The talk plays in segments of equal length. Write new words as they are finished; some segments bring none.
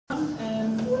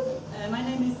My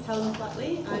name is HELEN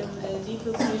FLATLEY. I'm a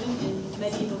DPhil student in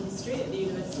medieval history at the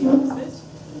University of Oxford.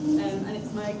 And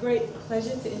it's my great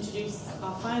pleasure to introduce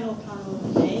our final panel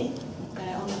today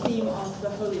on the theme of the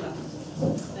Holy Land.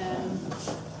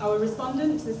 Our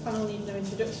respondent to this panel needs no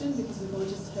introduction because we've all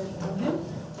just heard from him.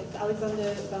 It's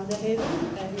Alexander van der Haven,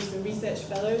 who's a research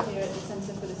fellow here at the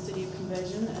Centre for the Study of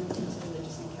Conversion and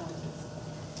Interreligious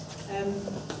Encounters.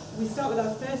 We start with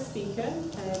our first speaker,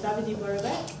 Davidi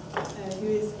Borabeck, who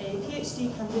is a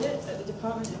PhD candidate at the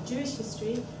Department of Jewish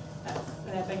History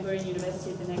at Ben-Gurion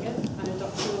University of the Negev, and a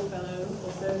doctoral fellow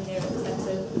also here at the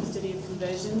Centre for the Study of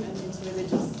Conversion and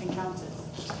Interreligious Encounters.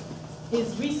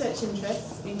 His research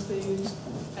interests include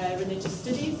religious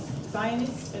studies,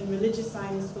 Zionist and religious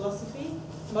Zionist philosophy,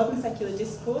 modern secular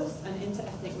discourse, and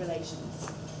inter-ethnic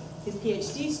relations. His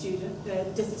PhD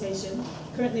dissertation,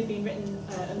 currently being written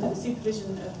under the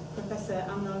supervision of Professor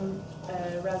Amnon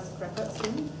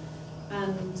KRAKOTZKIN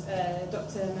and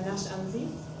Dr. Manash Anzi,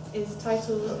 is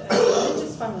titled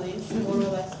Religious Families, More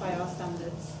or Less by Our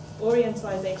Standards,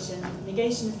 Orientalization,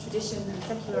 Negation of Tradition and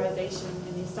Secularization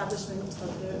in the Establishment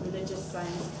of the Religious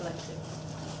Zionist Collective.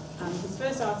 And his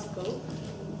first article,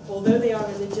 Although They Are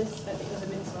Religious at the Other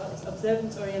Mitzvot,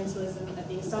 Observant Orientalism at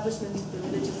the Establishment of the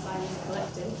Religious Zionist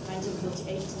Collective,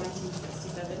 1948 to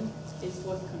 1967, is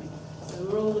forthcoming. So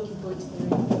we're all looking forward to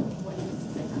hearing what he has to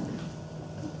say.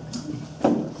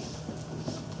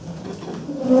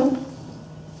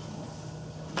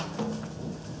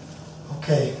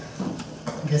 Okay,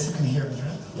 I guess you can hear me,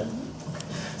 right? Yeah. Okay.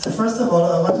 So first of all,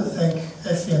 I want to thank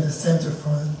Effie and the Center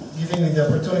for giving me the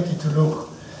opportunity to look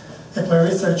at my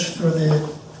research through the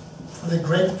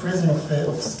great prism of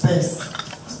space,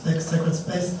 sacred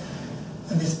space.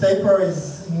 And this paper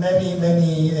is in many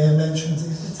mentions.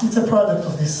 It's a product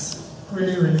of this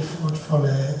really fruitful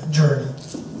journey.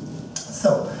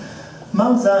 So,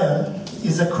 Mount Zion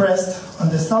is a crest on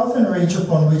the southern ridge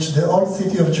upon which the old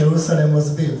city of Jerusalem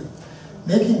was built,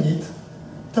 making it,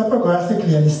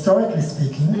 topographically and historically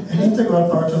speaking, an integral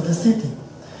part of the city,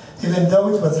 even though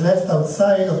it was left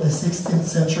outside of the 16th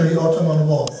century Ottoman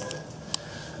walls.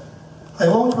 I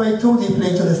won't wade too deeply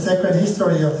into the sacred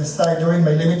history of the site during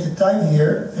my limited time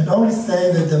here, and only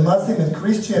say that the Muslim and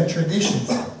Christian traditions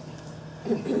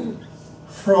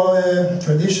from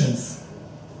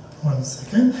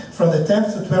the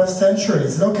 10th to 12th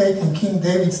centuries locating King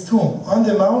David's tomb on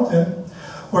the mountain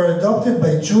were adopted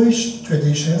by Jewish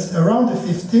traditions around the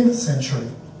 15th century.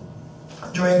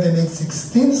 During the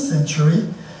mid-16th century,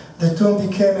 the tomb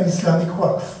became an Islamic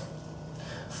waqf.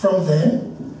 From then,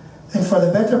 and for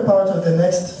the better part of the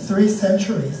next 3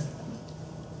 centuries,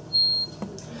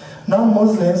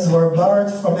 non-Muslims were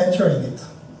barred from entering it.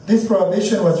 This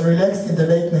prohibition was relaxed in the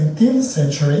late 19th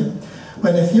century,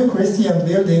 when a few Christian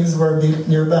buildings were built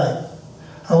nearby.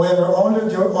 However,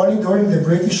 only during the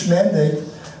British Mandate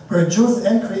were Jews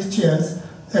and Christians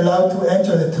allowed to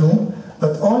enter the tomb,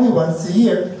 but only once a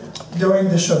year during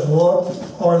the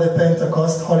Shavuot or the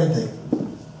Pentecost holiday.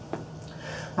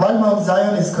 While Mount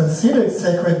Zion is considered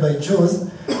sacred by Jews,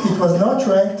 it was not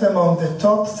ranked among the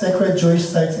top sacred Jewish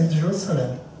sites in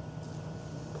Jerusalem.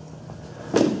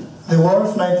 The War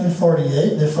of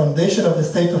 1948, the foundation of the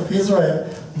State of Israel,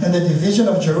 and the division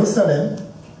of Jerusalem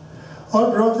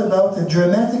all brought about a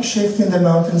dramatic shift in the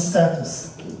mountain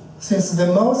status. Since the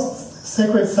most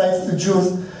sacred sites to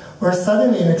Jews were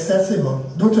suddenly inaccessible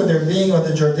due to their being on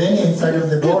the Jordanian side of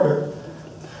the border,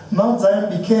 Mount Zion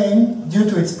became, due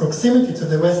to its proximity to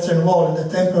the Western Wall and the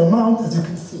Temple Mount, as you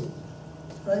can see,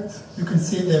 right? You can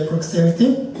see the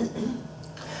proximity,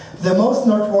 the most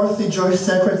noteworthy Jewish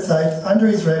sacred site under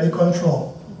Israeli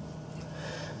control.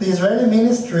 The Israeli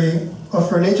Ministry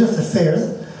of Religious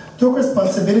Affairs took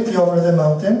responsibility over the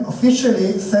mountain,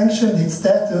 officially sanctioned its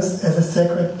status as a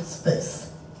sacred space.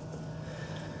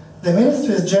 The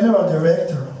ministry's general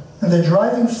director and the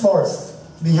driving force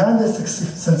behind the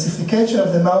sanctification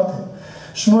of the mountain,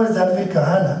 Shmuel Zanvil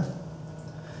Kahana,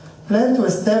 planned to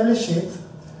establish it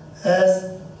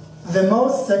as the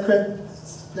most sacred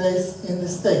place in the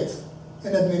state,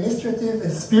 an administrative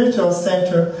and spiritual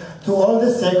center to all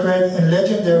the sacred and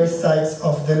legendary sites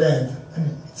of the land.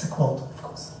 And it's a quote, of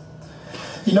course.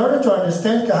 In order to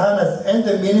understand Kahana's and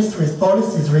the ministry's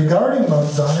policies regarding Mount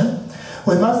Zion,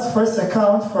 we must first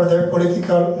account for their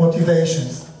political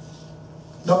motivations.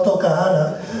 Dr.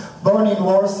 Kahana, born in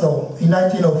Warsaw in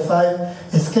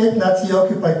 1905, escaped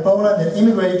Nazi-occupied Poland and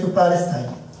immigrated to Palestine.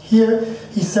 Here,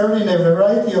 he served in a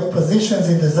variety of positions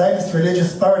in the Zionist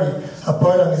religious party,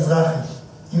 Hapoel HaMizrahi.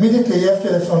 Immediately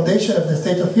after the foundation of the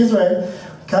State of Israel,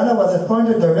 Kahana was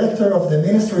appointed director of the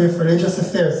Ministry of Religious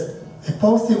Affairs, a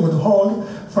post he would hold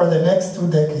for the next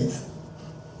 2 decades.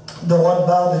 Doron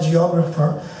Bar, the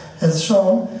geographer, has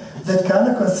shown that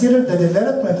Kahana considered the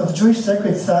development of Jewish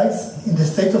sacred sites in the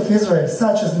state of Israel,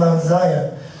 such as Mount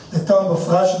Zion, the tomb of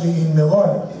Rashbi in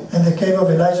Meron, and the cave of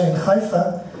Elijah in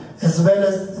Haifa, as well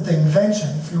as the invention,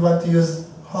 if you want to use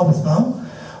Hobsbawm,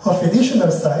 of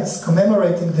additional sites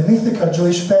commemorating the mythical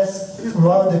Jewish past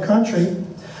throughout the country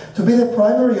to be the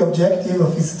primary objective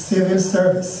of his civil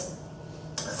service.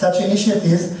 Such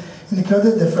initiatives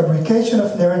included the fabrication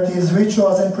of narratives,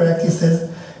 rituals, and practices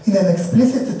in an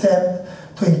explicit attempt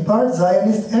to impart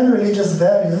Zionist and religious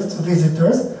values to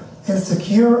visitors and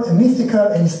secure a mythical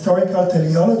and historical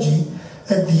teleology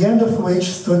at the end of which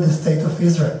stood the State of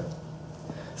Israel.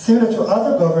 Similar to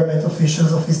other government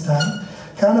officials of his time,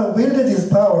 Kahana wielded his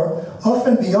power,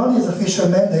 often beyond his official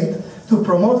mandate, to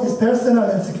promote his personal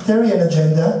and sectarian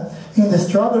agenda in the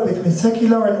struggle between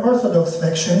secular and Orthodox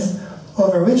factions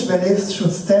over which beliefs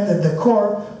should stand at the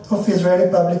core of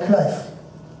Israeli public life.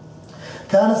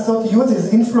 Kahana sought to use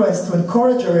his influence to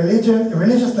encourage a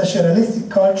religious nationalistic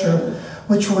culture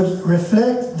which would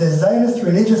reflect the Zionist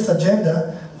religious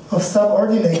agenda of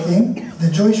subordinating the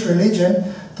Jewish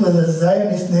religion to the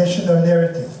Zionist national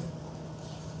narrative.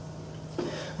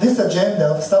 This agenda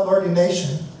of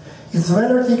subordination is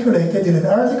well articulated in an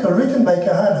article written by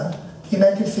Kahana in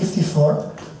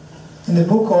 1954 in a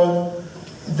book called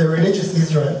The Religious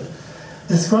Israel,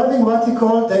 describing what he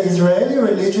called the Israeli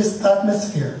religious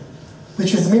atmosphere,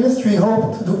 which his ministry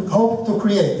hoped to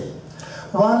create,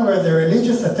 one where the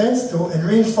religious attends to and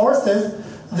reinforces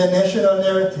the national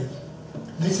narrative.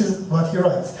 This is what he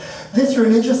writes. This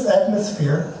religious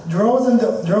atmosphere draws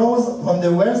on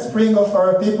the wellspring of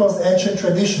our people's ancient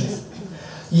traditions,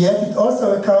 yet it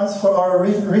also accounts for our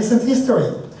recent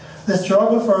history, the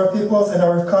struggle for our people's and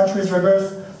our country's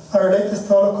rebirth, our latest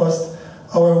Holocaust,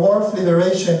 our war of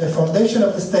liberation, the foundation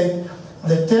of the state,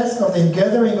 the task of the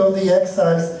ingathering of the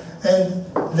exiles, and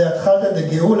the Atchalta de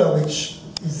Geula, which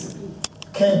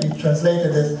can be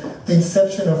translated as the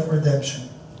inception of redemption.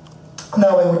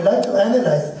 Now, I would like to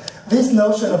analyze this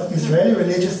notion of Israeli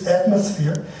religious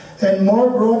atmosphere and more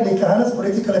broadly Kahana's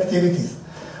political activities.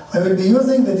 I will be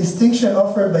using the distinction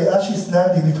offered by Ashis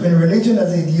Nandi between religion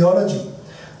as ideology,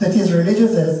 that is,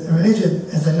 religion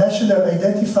as a national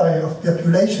identifier of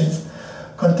populations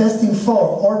contesting for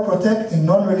or protecting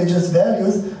non-religious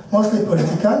values, mostly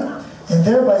political, and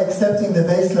thereby accepting the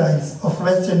baselines of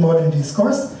Western modern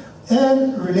discourse,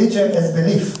 and religion as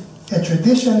belief, a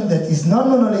tradition that is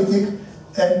non-monolithic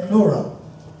and plural.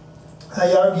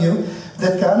 I argue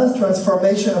that Kahana's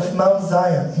transformation of Mount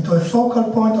Zion into a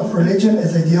focal point of religion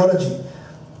as ideology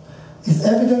is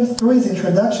evident through his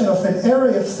introduction of an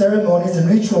array of ceremonies and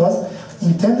rituals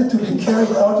intended to be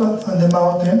carried out on the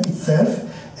mountain itself,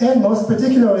 and most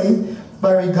particularly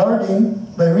by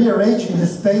rearranging the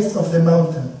space of the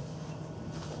mountain.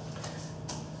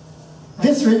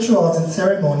 These rituals and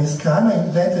ceremonies Kahana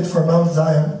invented for Mount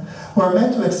Zion were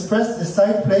meant to express the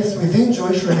site place within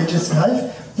Jewish religious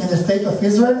life in the State of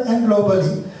Israel and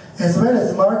globally, as well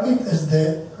as mark it as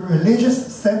the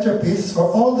religious centerpiece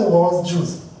for all the world's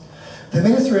Jews. The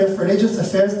Ministry of Religious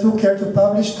Affairs took care to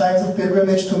publish times of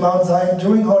pilgrimage to Mount Zion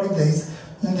during holidays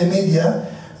in the media,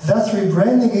 thus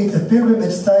rebranding it a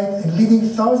pilgrimage site and leading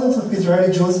thousands of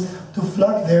Israeli Jews to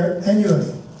flock there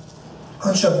annually.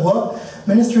 On Shavuot,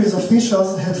 ministry's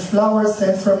officials had flowers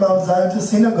sent from Mount Zion to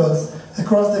synagogues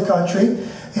across the country,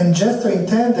 and gesture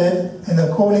intended, and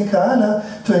according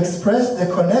Kahana, to express the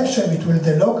connection between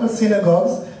the local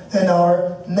synagogues and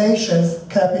our nation's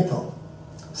capital.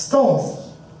 Stones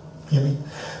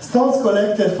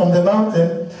collected from the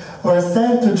mountain were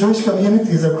sent to Jewish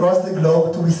communities across the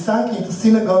globe to be sunk into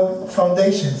synagogue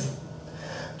foundations.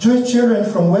 Jewish children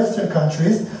from Western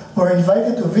countries were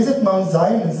invited to visit Mount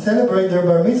Zion and celebrate their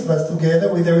bar mitzvahs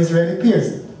together with their Israeli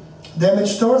peers.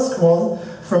 Damaged Torah scrolls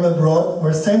from abroad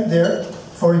were sent there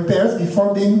for repairs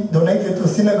before being donated to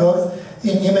synagogues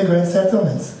in immigrant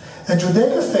settlements. A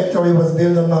Judaica factory was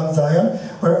built on Mount Zion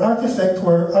where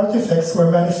artifacts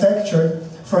were manufactured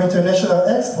for international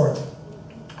export.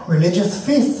 Religious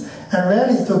feasts and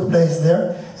rallies took place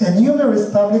there, and numerous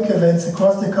public events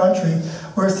across the country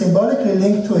were symbolically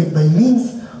linked to it by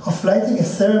means of lighting a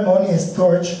ceremonious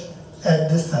torch at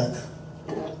the site.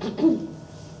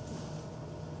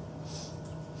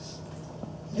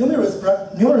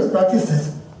 Numerous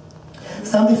practices,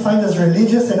 some defined as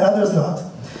religious and others not,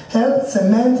 helped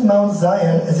cement Mount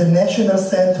Zion as a national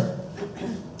center.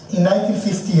 In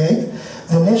 1958,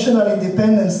 the National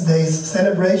Independence Day's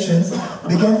celebrations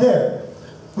began there,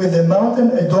 with the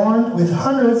mountain adorned with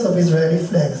hundreds of Israeli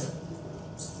flags.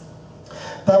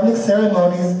 Public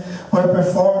ceremonies were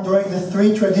performed during the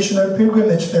 3 traditional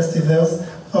pilgrimage festivals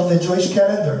of the Jewish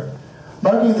calendar,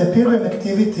 marking the pilgrim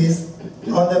activities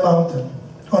on the mountain.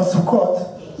 On Sukkot,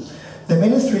 the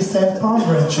ministry sent palm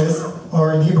branches,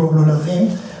 or in Hebrew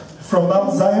lulavim, from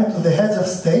Mount Zion to the heads of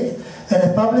state, and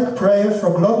a public prayer for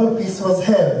global peace was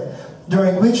held,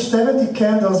 during which 70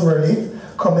 candles were lit,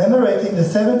 commemorating the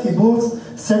 70 bulls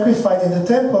sacrificed in the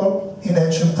temple in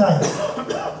ancient times.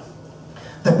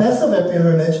 The Passover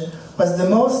pilgrimage was the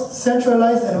most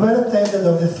centralized and well-attended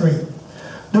of the three.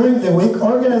 During the week,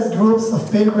 organized groups of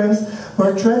pilgrims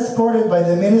were transported by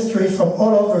the ministry from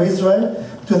all over Israel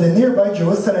to the nearby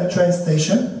Jerusalem train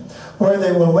station, where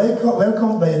they were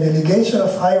welcomed by a delegation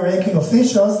of high-ranking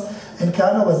officials, and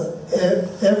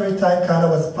every time Kana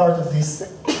was part of these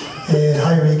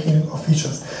high-ranking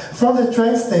officials. From the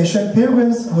train station,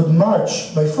 pilgrims would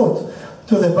march by foot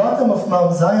to the bottom of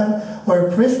Mount Zion,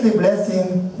 where priestly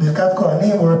blessing, Birkat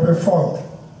Kohanim, were performed.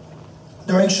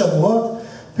 During Shavuot,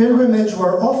 pilgrimage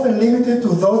were often limited to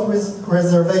those with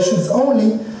reservations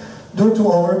only due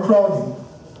to overcrowding.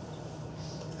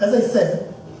 As I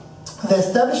said, the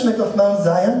establishment of Mount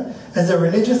Zion as a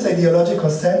religious ideological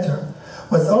center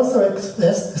was also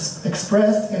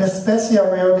expressed in a special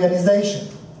reorganization.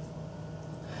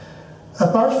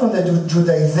 Apart from the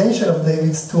Judaization of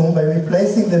David's tomb by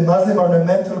replacing the Muslim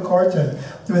ornamental curtain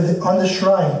on the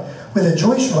shrine with a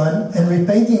Jewish one and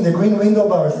repainting the green window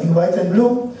bars in white and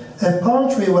blue, a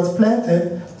palm tree was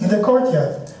planted in the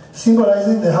courtyard,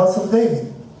 symbolizing the house of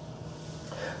David.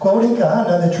 Quoting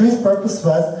Kahana, the tree's purpose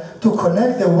was to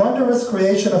connect the wondrous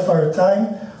creation of our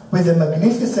time with the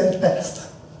magnificent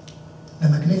past. The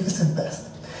magnificent past.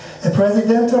 A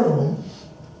presidential room,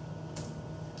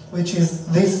 which is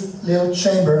this little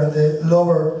chamber in the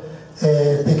lower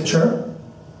picture,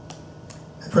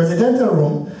 a presidential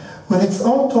room with its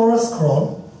own Torah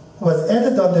scroll, was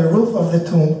added on the roof of the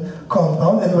tomb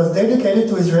compound and was dedicated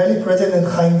to Israeli President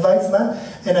Chaim Weizmann,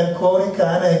 and I'm quoting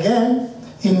Kahana again,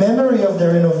 in memory of the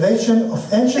renovation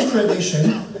of ancient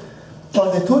tradition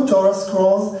of the two Torah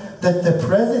scrolls that the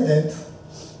president,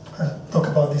 I'll talk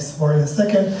about this more in a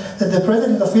second, that the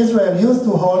president of Israel used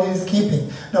to hold in his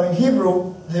keeping. Now in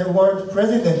Hebrew, the word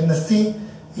president, Nasi,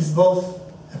 is both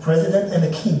a president and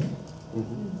a king.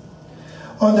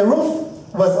 Mm-hmm. On the roof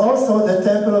was also the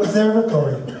temple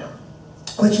observatory,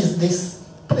 which is this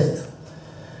plate,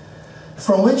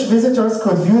 from which visitors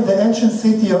could view the ancient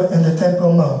city and the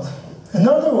Temple Mount.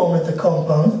 Another room at the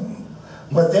compound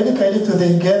was dedicated to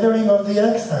the gathering of the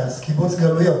exiles, Kibbutz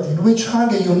Galuyot, in which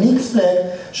hung a unique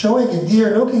flag showing a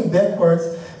deer looking backwards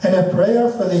and a prayer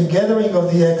for the gathering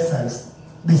of the exiles.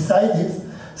 Beside it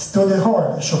stood a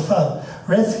horn, a shofar,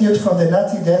 rescued from the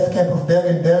Nazi death camp of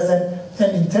Bergen-Belsen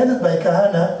and intended by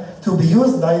Kahana to be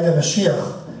used by the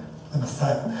Mashiach, the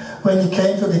Messiah, when he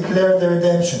came to declare the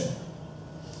redemption.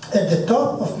 At the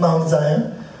top of Mount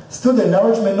Zion stood a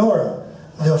large menorah,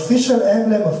 the official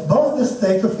emblem of both the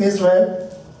State of Israel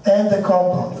and the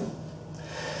compound.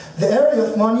 The area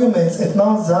of monuments at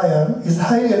Mount Zion is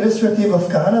highly illustrative of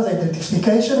Kahana's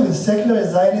identification with secular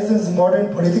Zionism's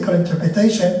modern political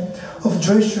interpretation of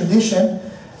Jewish tradition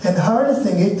and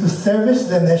harnessing it to service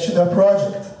the national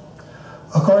project.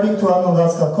 According to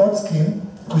KRAKOTZKIN,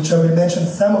 which I will mention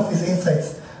some of his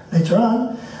insights later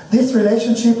on, this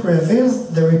relationship reveals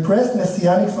the repressed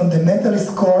messianic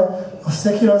fundamentalist core of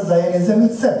secular Zionism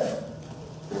itself.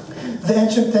 The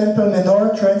ancient temple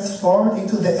menorah transformed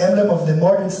into the emblem of the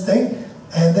modern state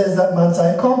and the Mount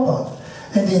Zion compound.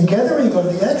 And the ingathering of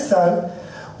the exile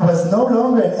was no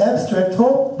longer an abstract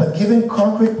hope, but given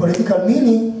concrete political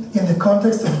meaning in the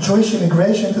context of Jewish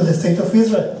immigration to the state of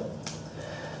Israel.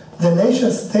 The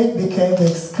nation-state became the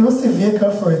exclusive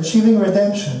vehicle for achieving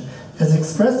redemption, as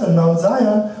expressed on Mount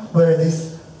Zion, where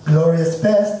this glorious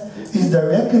past is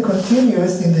directly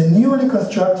continuous in the newly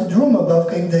constructed room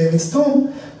above King David's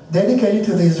tomb, dedicated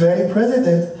to the Israeli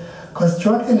president,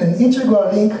 constructing an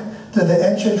integral link to the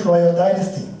ancient royal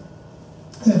dynasty.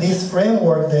 In this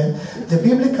framework, then, the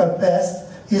biblical past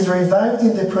is revived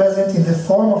in the present in the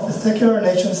form of a secular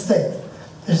nation-state,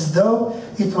 as though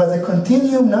it was a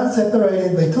continuum not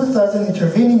separated by 2,000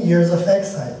 intervening years of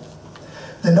exile.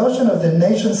 The notion of the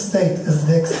nation-state as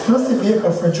the exclusive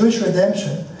vehicle for Jewish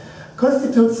redemption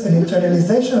constitutes an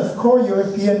internalization of core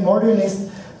European modernist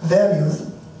values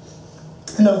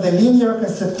and of the linear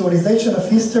conceptualization of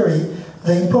history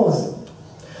they impose.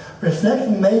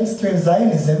 Reflecting mainstream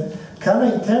Zionism,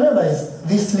 Kana internalized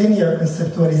this linear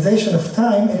conceptualization of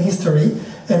time and history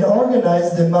and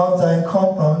organized the Mount Zion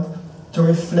compound to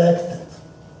reflect it.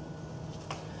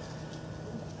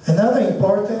 Another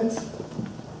important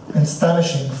and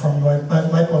astonishing from my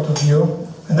point of view,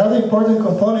 another important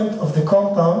component of the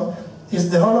compound is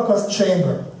the Holocaust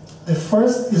chamber, the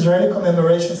first Israeli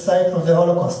commemoration site of the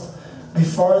Holocaust,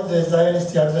 before the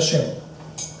Zionist Yad Vashem.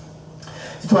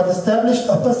 It was established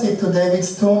opposite to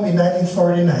David's tomb in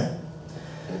 1949.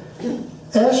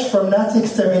 Ash from Nazi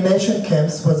extermination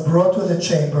camps was brought to the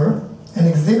chamber and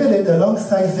exhibited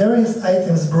alongside various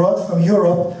items brought from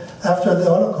Europe after the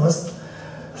Holocaust,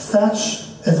 such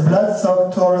as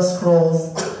blood-soaked Torah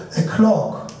scrolls, a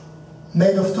cloak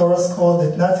made of Torah scrolls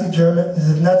that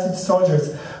Nazi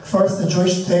soldiers forced a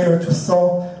Jewish tailor to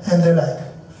sew, and the like.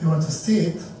 If you want to see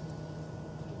it,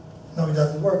 no, it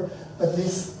doesn't work, but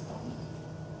this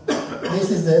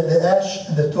is the ash,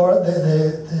 and the Torah,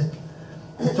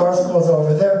 the Torah scrolls are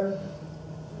over there.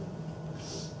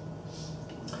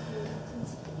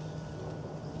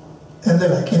 And the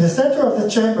like. In the center of the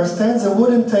chamber stands a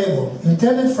wooden table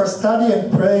intended for study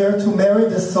and prayer to merit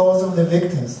the souls of the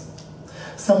victims.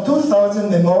 Some 2,000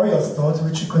 memorial stones,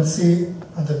 which you can see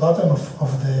on the bottom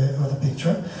of the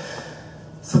picture.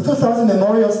 So 2,000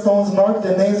 memorial stones mark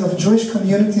the names of Jewish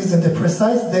communities and the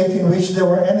precise date in which they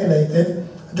were annihilated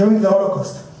during the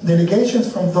Holocaust.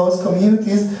 Delegations from those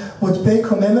communities would pay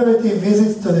commemorative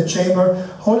visits to the chamber,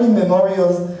 holding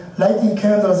memorials, lighting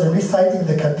candles, and reciting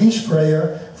the Kaddish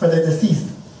prayer for the deceased.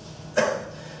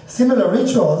 Similar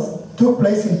rituals took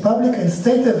place in public and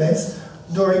state events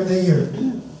during the year.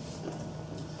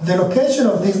 The location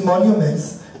of these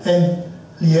monuments and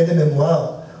lieux de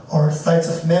mémoire, or sites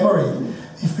of memory,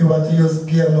 if we want to use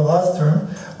Pierre Norat's term,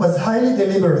 was highly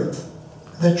deliberate.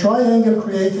 The triangle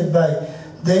created by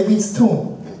David's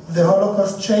tomb, the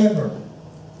Holocaust chamber,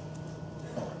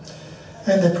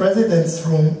 and the President's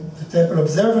room, the Temple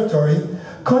Observatory,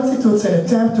 constitutes an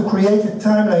attempt to create a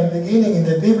timeline beginning in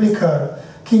the biblical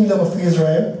Kingdom of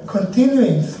Israel,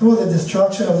 continuing through the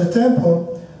destruction of the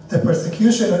Temple, the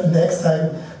persecution and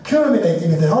exile,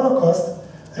 culminating in the Holocaust,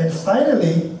 and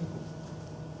finally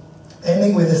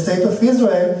ending with the state of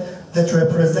Israel that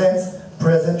represents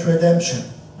present redemption.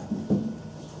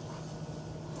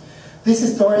 This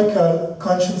historical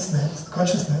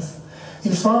consciousness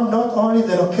informed not only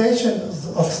the locations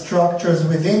of structures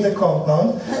within the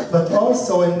compound, but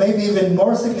also, and maybe even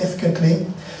more significantly,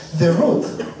 the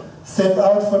route set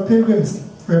out for pilgrims,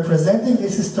 representing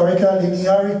this historical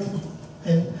linearity.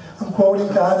 And I'm quoting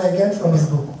Kahana again from his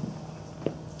book.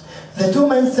 The two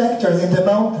main sectors in the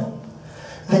mountain,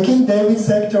 the King David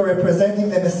sector representing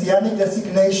the messianic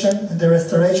designation and the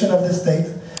restoration of the state,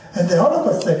 and the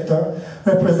Holocaust sector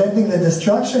representing the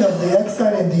destruction of the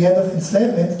exile and the end of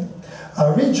enslavement,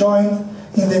 are rejoined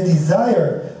in the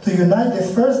desire to unite the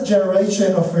first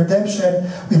generation of redemption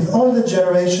with all the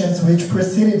generations which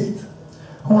preceded it,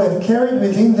 who have carried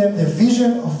within them the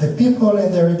vision of the people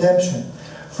and their redemption,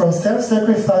 from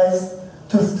self-sacrifice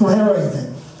to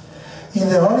heroism. In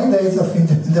the holidays of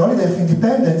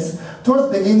independence,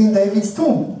 tours begin in David's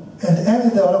tomb and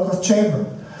end in the Holocaust chamber,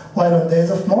 while on days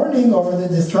of mourning over the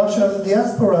destruction of the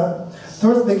diaspora,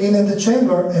 tours begin in the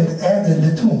chamber and end in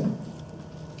the tomb.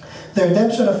 The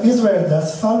redemption of Israel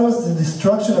thus follows the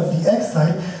destruction of the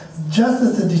exile, just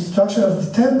as the destruction of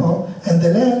the temple and the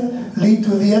land lead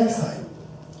to the exile.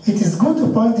 It is good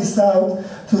to point this out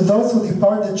to those who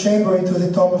depart the chamber into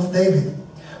the tomb of David,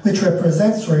 which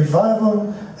represents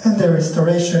revival and the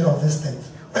restoration of the state.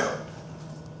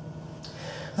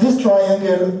 This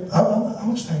triangle, how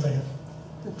much time do I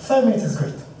have? 5 minutes is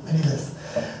great, I need less.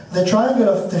 The triangle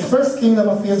of the first kingdom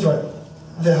of Israel,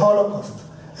 the Holocaust,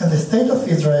 and the state of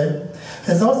Israel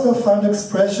has also found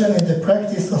expression in the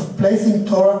practice of placing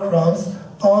Torah crowns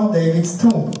on David's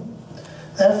tomb.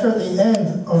 After the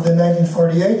end of the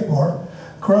 1948 war,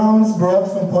 crowns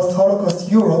brought from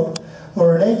post-Holocaust Europe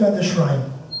were laid on the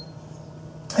shrine.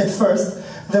 At first,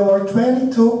 there were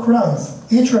 22 crowns,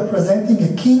 each representing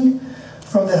a king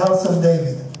from the house of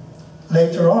David.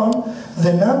 Later on,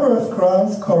 the number of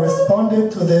crowns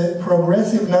corresponded to the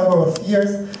progressive number of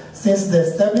years since the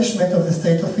establishment of the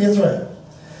State of Israel.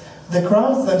 The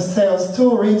crowns themselves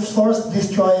too reinforced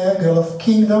this triangle of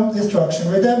kingdom,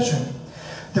 destruction, redemption.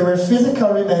 They were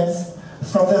physical remains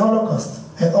from the Holocaust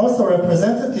and also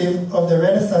representative of the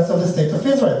Renaissance of the State of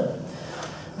Israel.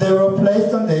 They were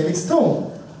placed on David's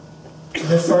tomb,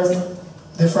 the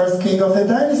first king of the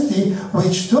dynasty,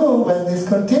 which too was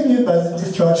discontinued by the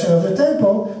destruction of the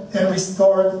temple and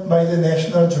restored by the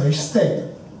national Jewish state.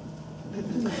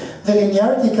 The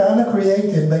linearity Kahana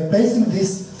created by placing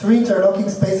these three interlocking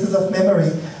spaces of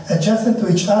memory adjacent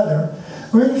to each other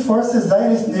reinforces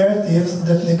Zionist narratives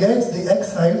that negates the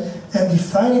exile and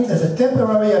define it as a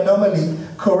temporary anomaly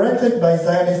corrected by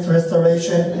Zionist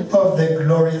restoration of the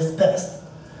glorious past.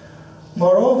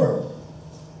 Moreover,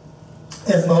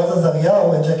 as Maoz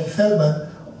Azariahu and Jackie Feldman,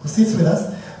 who sits with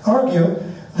us, argue,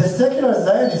 The secular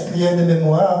Zionist Lié de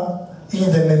Mémoire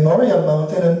in the Memorial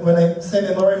Mountain, and when I say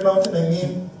Memorial Mountain, I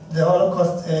mean the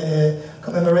Holocaust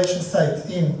commemoration site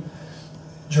in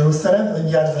Jerusalem,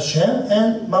 in Yad Vashem,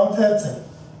 and Mount Herzl.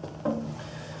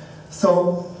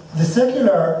 So the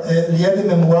secular Lié de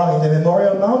Mémoire in the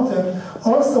Memorial Mountain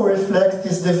also reflects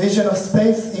this division of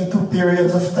space into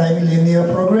periods of time in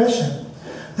linear progression.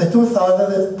 The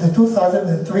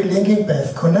 2003 linking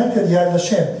path connected Yad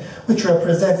Vashem, which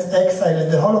represents exile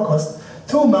and the Holocaust,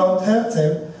 to Mount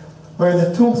Herzl, where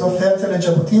the tombs of Herzl and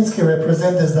Jabotinsky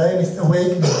represent the Zionist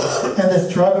awakening and the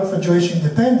struggle for Jewish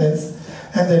independence,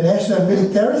 and the National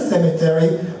Military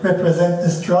Cemetery represents the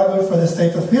struggle for the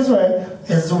State of Israel,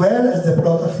 as well as the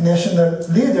plot of national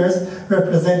leaders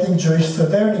representing Jewish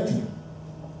sovereignty.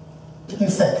 In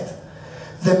fact,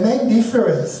 the main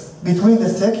difference between the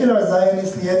secular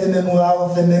Zionist Lié de Mémoire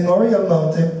of the Memorial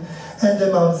Mountain and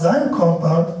the Mount Zion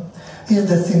compound is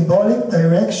the symbolic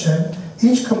direction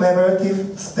each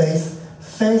commemorative space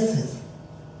faces.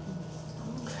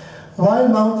 While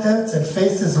Mount Herzl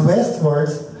faces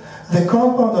westwards, the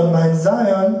compound on Mount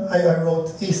Zion, I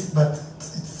wrote east, but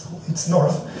it's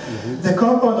north. The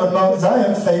compound on Mount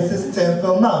Zion faces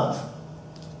Temple Mount.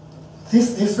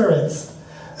 This difference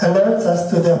alerts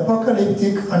us to the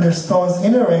apocalyptic undertones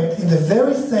inherent in the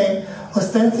very same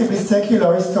ostensibly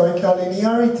secular historical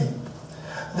linearity.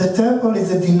 The temple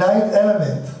is a denied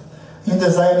element in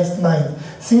the Zionist mind,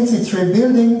 since its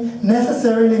rebuilding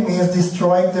necessarily means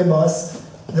destroying the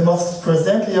mosques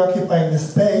presently occupying the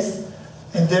space,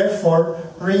 and therefore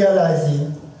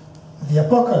realizing the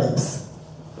apocalypse.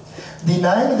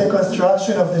 Denying the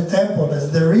construction of the temple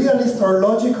as the realist or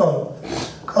logical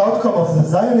outcome of the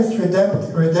Zionist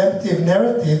redemptive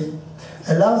narrative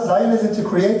allows Zionism to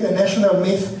create a national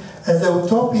myth as a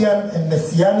utopian and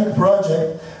messianic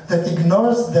project that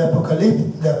ignores the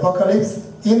apocalypse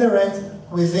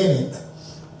inherent within it.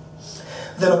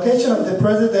 The location of the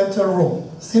presidential room,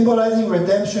 symbolizing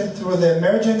redemption through the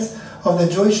emergence of the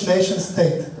Jewish nation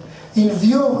state, in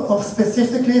view of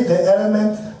specifically the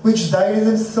element which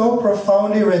Zionism so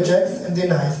profoundly rejects and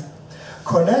denies,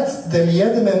 connects the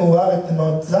Lié de Mémoire at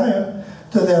Mount Zion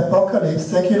to the apocalypse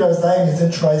secular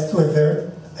Zionism tries to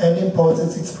avert and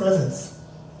imposes its presence.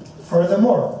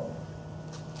 Furthermore,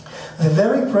 the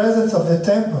very presence of the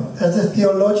temple as a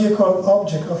theological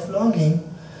object of longing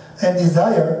and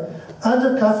desire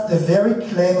undercuts the very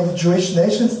claim of Jewish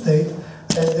nation-state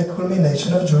as the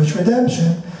culmination of Jewish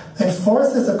redemption and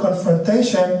forces a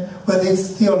confrontation with its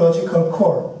theological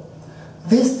core.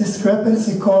 This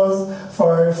discrepancy calls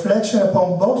for a reflection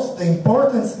upon both the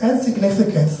importance and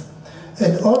significance,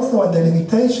 and also on the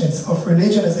limitations of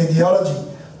religion as ideology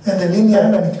and the linear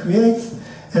element it creates,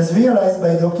 as realized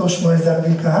by Dr. Shmuel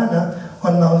Zalvin Kahana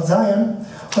on Mount Zion,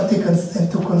 and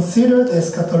to consider the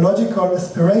eschatological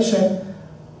aspiration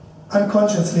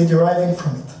unconsciously deriving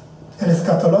from it. And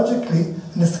eschatology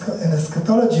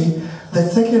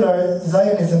that secular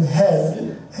Zionism has,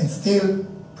 and still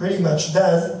pretty much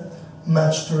does,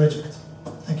 much to reject.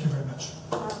 Thank you very much.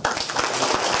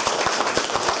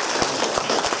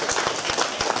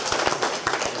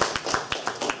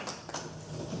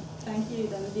 Thank you,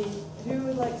 Davidi. Who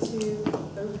would like to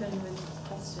open with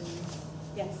questions?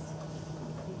 Yes.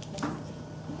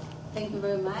 Thank you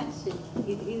very much.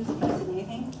 It is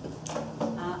fascinating.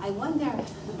 I wonder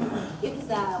if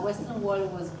the Western Wall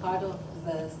was part of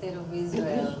the State of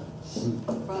Israel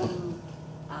from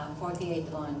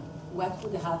 48 on, what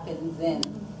would happen then?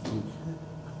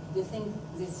 Do you think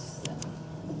this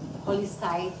holy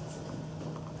site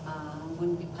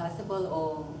wouldn't be possible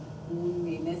or wouldn't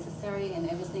be necessary, and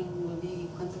everything will be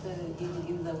considered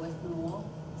in the Western Wall?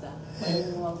 The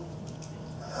Western Wall?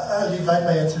 I'll divide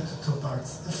my answer to two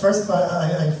parts. The first part,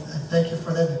 I thank you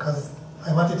for that, because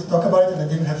I wanted to talk about it and I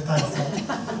didn't have time, so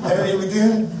anyway, we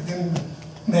didn't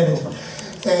manage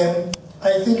it.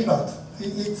 I think not.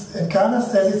 And Kahana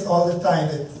says it all the time,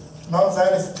 that Mount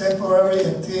Zion is temporary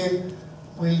until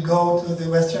we go to the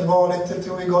Western Wall,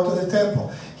 until we go to the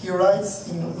temple. He writes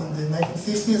in the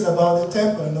 1950s about the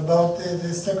temple and about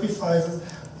the sacrifices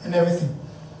and everything.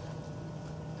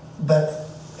 But,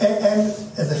 and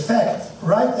as a fact,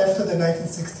 right after the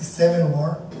 1967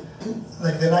 war,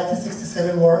 like the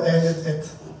 1967 war ended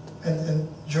and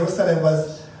Jerusalem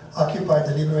was occupied,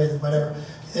 liberated, whatever,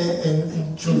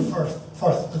 in June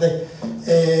 4th, today.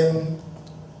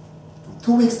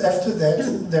 2 weeks after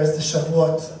that, there's the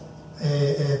Shavuot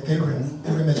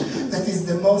pilgrimage. That is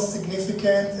the most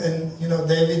significant, and you know,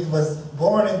 David was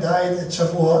born and died at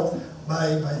Shavuot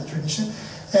by the tradition.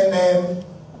 And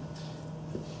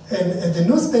the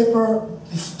newspaper,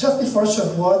 just before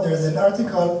Shavuot, there's an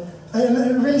article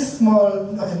a really small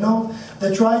note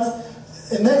that writes,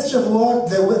 next Shavuot,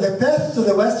 the path to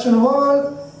the Western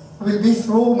Wall will be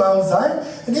through Mount Zion,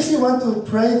 and if you want to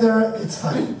pray there, it's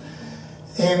fine.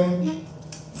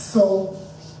 So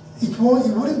it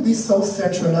wouldn't be so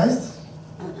centralized,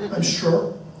 I'm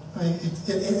sure.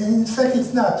 In fact,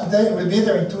 it's not. Today, we'll be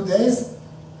there in 2 days.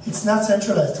 It's not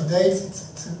centralized. Today,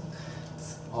 it's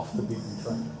off the beaten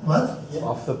track. What? Yeah.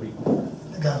 Off the beaten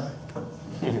track.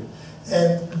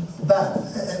 But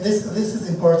this is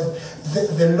important.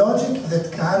 The logic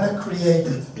that Kahana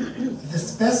created, the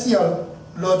special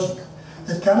logic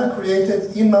that Kahana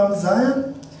created in Mount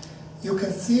Zion, you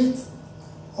can see it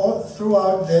all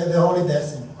throughout the Holy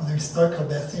Basin, or the historical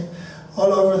Basin,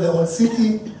 all over the old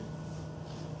city.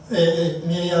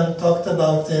 Miriam talked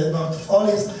about the Mount of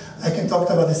Olives. I can talk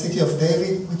about the city of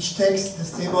David, which takes the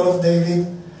symbol of David,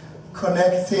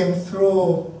 connects him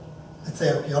through, let's say,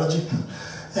 archaeology.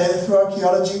 Through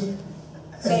archaeology,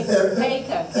 fake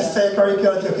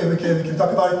archaeology, okay, we can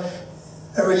talk about it,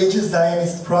 a religious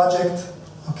Zionist project,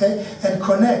 okay, and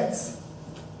connects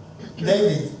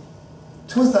David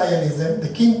to Zionism, the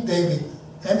King David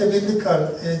and the biblical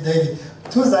David,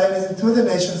 to Zionism, to the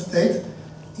nation state,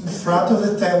 in front of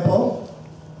the temple.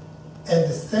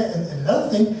 And another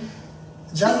thing,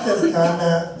 just as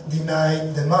Kahana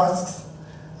denied the mosques,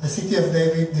 the city of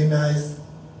David denies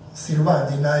Silwan,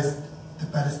 denies the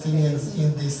Palestinians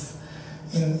in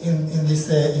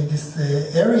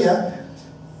this area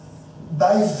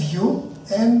by view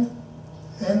and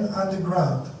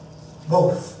underground,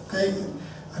 both. Okay,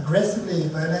 aggressively,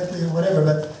 violently, whatever.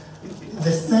 But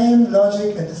the same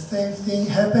logic and the same thing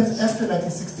happens after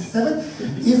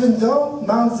 1967, even though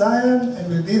Mount Zion, and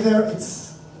we'll be there,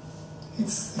 it's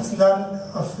none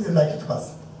of like it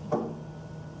was.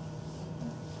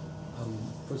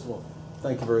 First of all,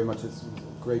 thank you very much. It's a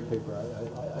great paper.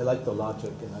 I like the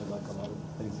logic, and I like a lot of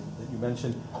things that you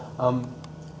mentioned.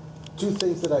 Two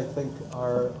things that I think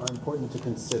are important to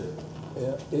consider.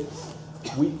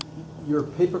 Your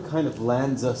paper kind of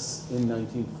lands us in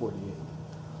 1948.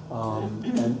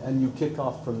 And you kick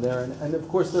off from there, and of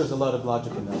course there's a lot of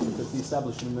logic in that, because the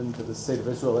establishment of the state of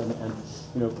Israel and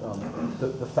you know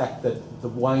the fact that the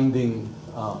winding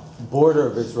border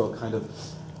of Israel kind of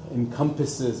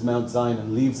encompasses Mount Zion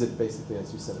and leaves it basically,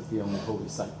 as you said, as the only holy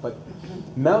site. But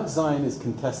Mount Zion is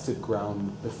contested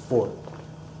ground before it.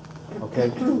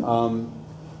 Okay,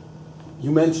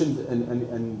 you mentioned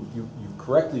and you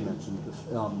correctly mentioned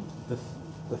the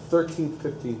 13th,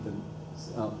 15th, and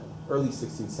early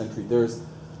 16th century. There's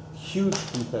huge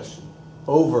contestation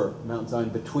over Mount Zion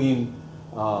between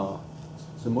the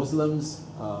Muslims,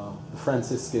 the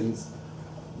Franciscans,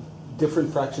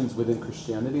 different fractions within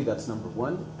Christianity. That's number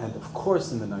one. And of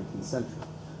course in the 19th century.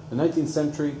 The 19th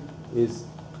century is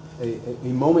a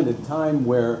moment in time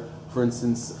where, for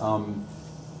instance,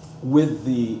 with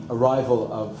the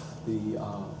arrival of the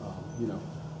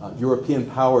European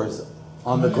powers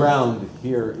on the ground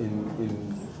here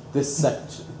in this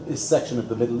section of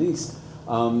the Middle East,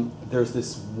 there's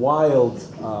this wild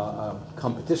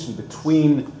competition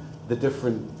between the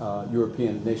different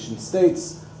European nation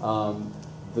states.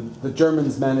 The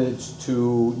Germans managed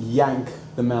to yank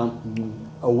the mountain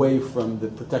away from the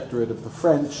protectorate of the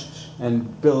French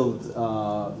and build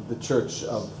the church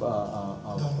of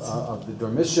the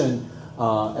Dormition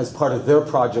as part of their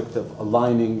project of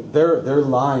aligning their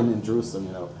line in Jerusalem.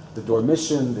 You know, the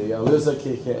Dormition, the Elazar,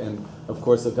 and of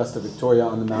course Augusta Victoria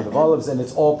on the Mount of Olives, and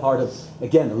it's all part of,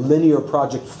 again, a linear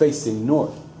project facing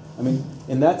north. I mean,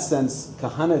 in that sense,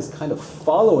 Kahana is kind of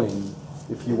following,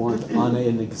 if you want, on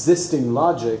an existing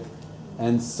logic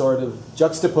and sort of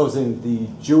juxtaposing the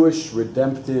Jewish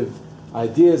redemptive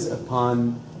ideas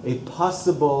upon a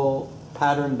possible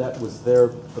pattern that was there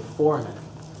beforehand.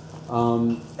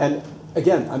 And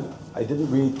again, I didn't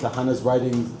read Kahana's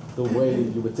writings the way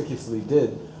you meticulously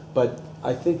did, but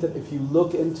I think that if you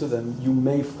look into them, you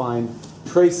may find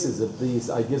traces of these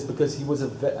ideas, because he was,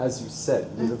 as you said,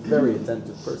 he was a very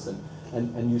attentive person.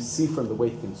 And you see from the way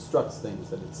he constructs things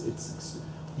that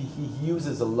he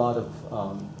uses a lot of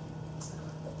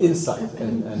insight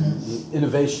and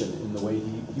innovation in the way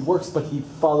he works, but he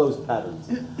follows patterns.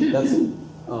 That's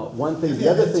one thing. The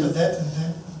other thing...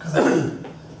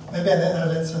 Maybe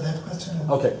I'll answer that question.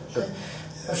 Okay, sure.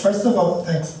 First of all,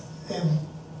 thanks.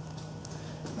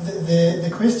 The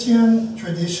Christian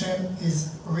tradition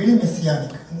is really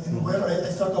messianic. And where I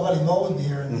thought Ovalimor would be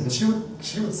here, and she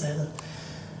would say that.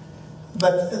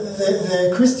 But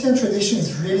the Christian tradition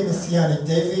is really messianic.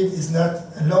 David is not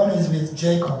alone, he's with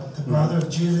Jacob, the brother of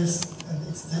Jesus, and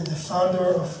it's the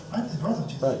founder of, right, the brother of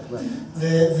Jesus. Right.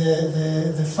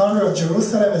 The founder of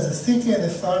Jerusalem as a city and the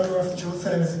founder of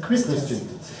Jerusalem as a Christian city.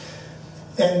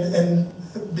 And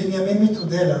Binyamin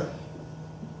Mitudela,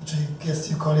 which I guess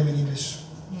you call him in English.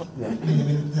 Yeah.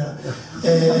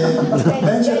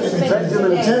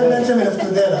 Benjamin of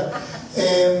Tudela.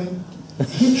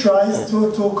 He tries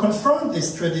to confront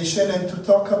this tradition and to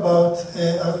talk about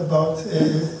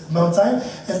Mount Zion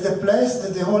as the place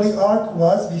that the Holy Ark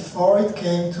was before it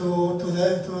came to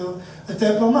the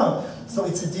Temple Mount. So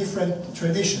it's a different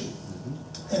tradition.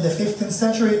 In the 15th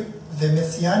century, the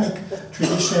Messianic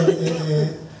tradition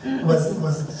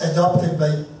was adopted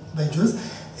by Jews,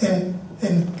 and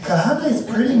Kahana is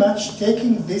pretty much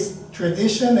taking this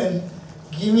tradition and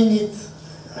giving it,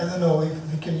 I don't know if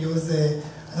we can use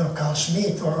Carl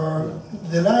Schmitt or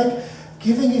the like,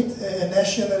 giving it a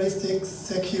nationalistic,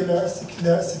 secular,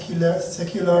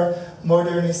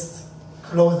 modernist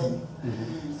clothing.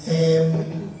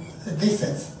 This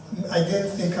sense, I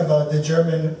didn't think about the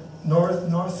German North.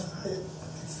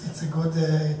 It's a good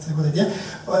idea.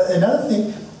 But another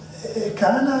thing.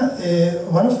 Kahana,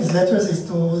 one of his letters is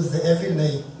to Ze'ev,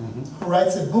 who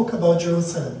writes a book about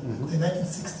Jerusalem, in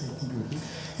 1960, I think.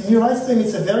 And he writes to him,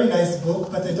 it's a very nice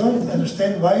book, but I don't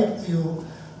understand why you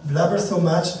blabber so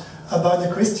much about the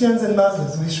Christians and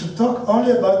Muslims. We should talk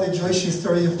only about the Jewish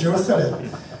history of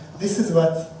Jerusalem. This is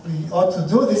what we ought to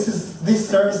do. This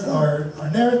serves our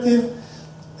narrative,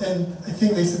 and I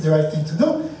think this is the right thing to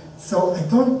do. So I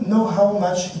don't know how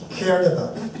much he cared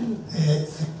about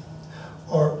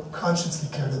or consciously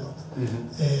cared about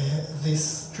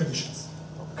these traditions.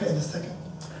 Okay, and the second?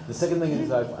 The second thing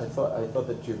is I thought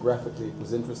that geographically it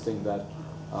was interesting that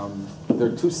there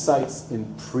are two sites in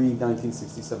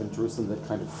pre-1967 Jerusalem that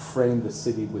kind of frame the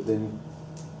city within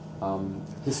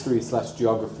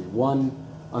history/geography. One,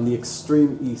 on the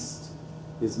extreme east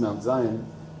is Mount Zion,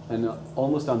 and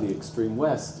almost on the extreme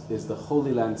west is the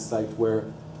Holy Land site where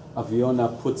Aviona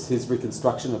puts his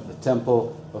reconstruction of the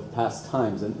temple of past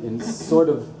times, and in sort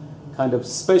of kind of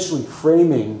spatially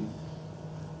framing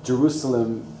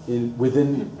Jerusalem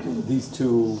within these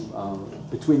two,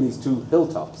 between these two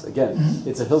hilltops. Again,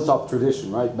 it's a hilltop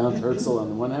tradition, right? Mount Herzl on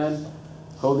the one hand,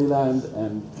 Holy Land,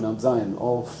 and Mount Zion,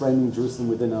 all framing Jerusalem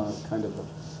within a kind of a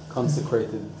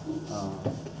consecrated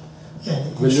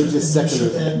religious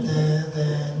secular. And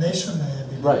the nation.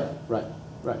 Right.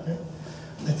 Okay?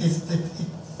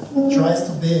 It tries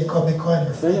to be a copy coin,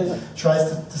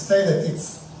 tries to say that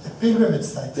it's a pilgrimage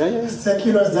site,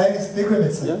 secular Zionist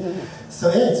pilgrimage site. So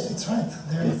it's right.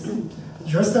 There is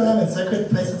Jerusalem and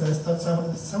sacred places. I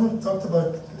thought someone talked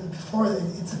about before.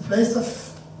 It's a place of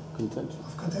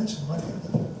contention. What do you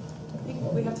think? I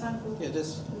think we have time for.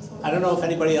 I don't know if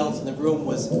anybody else in the room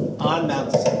was on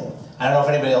Mount Zion. I don't know if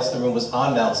anybody else in the room was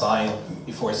on Mount Zion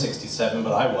before '67,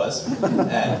 but I was.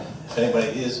 And if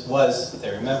anybody was,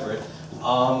 they remember it.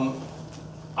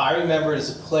 I remember it as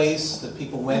a place that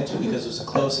people went to because it was the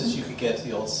closest you could get to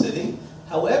the old city.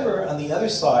 However, on the other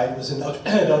side was a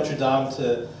Notre Dame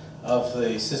of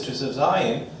the Sisters of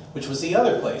Zion, which was the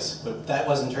other place. But that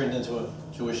wasn't turned into a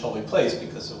Jewish holy place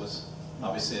because it was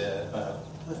obviously a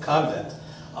convent.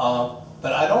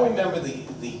 But I don't remember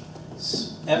the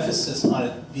emphasis on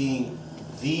it being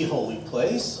the holy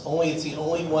place. It's the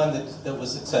only one that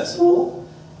was accessible.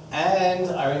 And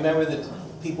I remember that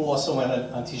people also went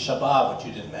on Tisha B'Av, which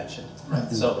you didn't mention.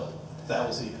 Right. So that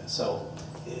was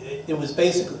it was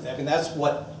basically, I mean, that's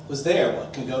what was there.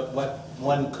 What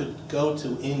one could go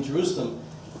to in Jerusalem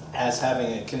as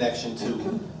having a connection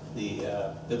to the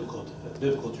biblical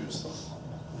Jerusalem.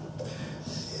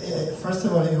 First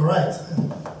of all, you're right.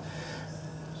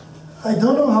 I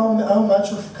don't know how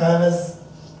much of Kahana's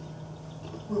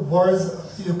words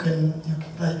you can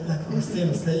like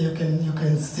Christine say, you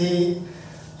can see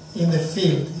in the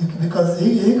field, because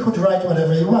he could write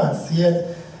whatever he wants. He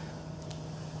had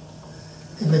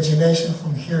imagination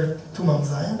from here to Mount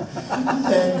Zion,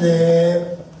 and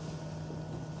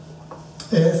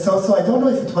so I don't know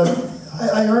if it was.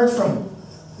 I heard from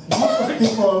a lot of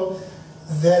people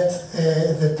that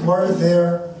were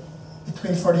there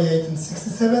between 48 and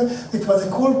 67. It was a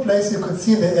cool place. You could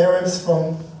see the Arabs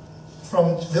from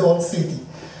the old city.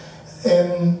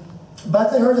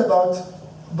 But I heard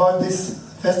about these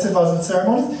festivals and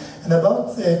ceremonies, and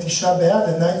about Tisha B'Av,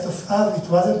 the 9th of Av, it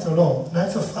wasn't alone.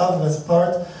 9th of Av was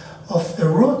part of a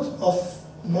route of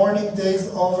mourning days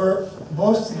over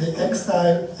both the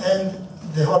exile and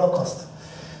the Holocaust.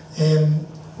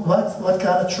 What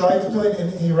Kahana tried to do,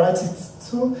 and he writes it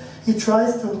too, he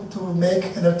tries to make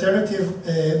an alternative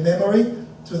memory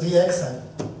to the exile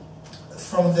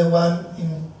from the one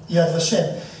in Yad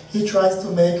Vashem. he tries to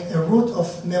make a root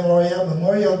of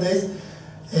memorial days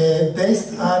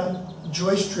based on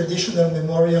Jewish traditional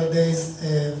memorial days,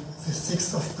 the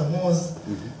 6th of Tammuz,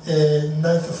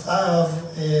 9th of Av,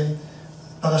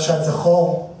 Parashat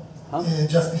Zachor,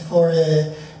 just before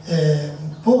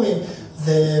Purim,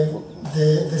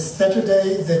 the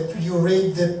Saturday that you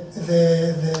read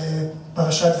the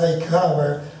Parashat Vayikra,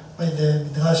 where by the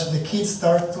Midrash the kids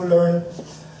start to learn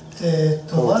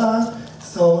Torah.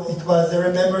 So it was a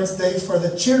remembrance day for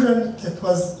the children that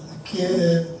was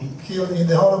killed in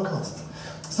the Holocaust.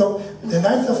 So the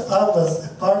 9th of Av was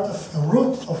a part of a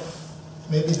root of,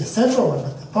 maybe the central one,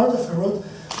 but a part of a root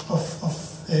of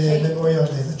Memorial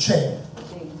Days, a chain.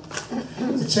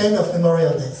 A chain of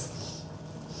Memorial Days.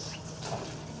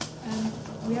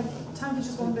 We have time for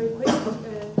just one very quick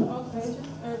Okay,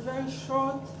 a very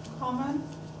short comment.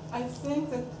 I think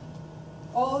that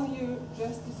all the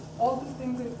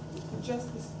things that you just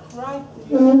described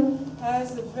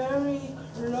has a very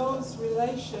close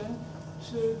relation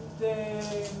to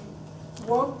the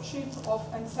worship of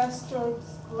ancestors'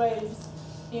 graves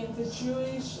in the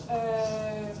Jewish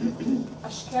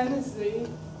Ashkenazi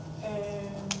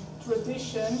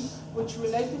tradition, which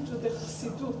related to the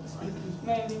Chassidut,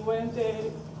 mainly when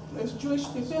the Jewish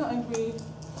people, and we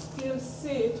still see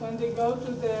it when they go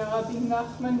to the Rabbi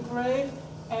Nachman grave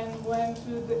and when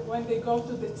they go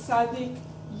to the Tzaddik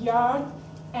yard,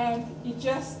 and it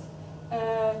just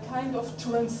kind of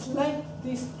translate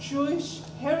this Jewish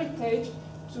heritage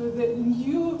to the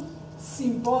new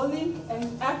symbolic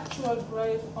and actual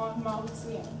grave on Mount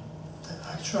Zion. The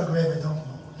actual grave, I don't know.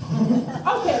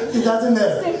 Okay. It doesn't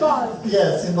matter. Symbolic.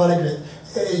 Yeah, symbolic grave.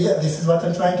 Yeah, this is what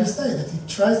I'm trying to say, that it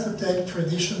tries to take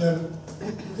traditional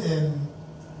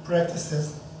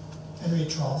practices and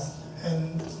rituals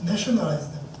and nationalize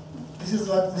them. This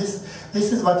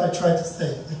is what I try to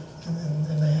say, and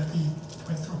I'm happy it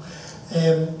went through.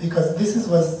 Because this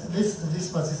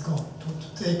was his goal,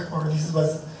 to take, or this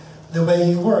was the way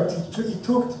he worked. He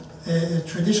took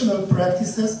traditional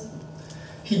practices,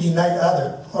 he denied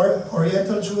other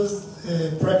Oriental Jews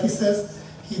practices,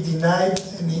 he denied,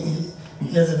 and he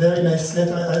has a very nice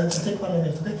letter. I'll take 1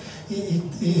 minute, okay?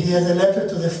 He has a letter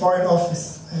to the Foreign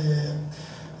Office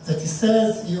that he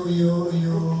says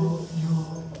you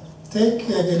take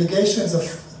delegations of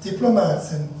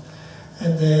diplomats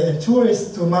and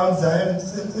tourists to Mount Zion,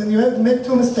 and you make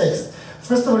 2 mistakes.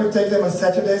 First of all, you take them on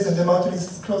Saturdays, and the mountain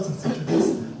is closed on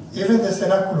Saturdays. Even the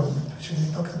Cenaculum, which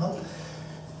we talked about,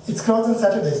 it's closed on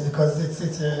Saturdays because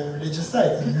it's a religious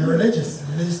site, and we're religious.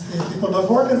 Religious people don't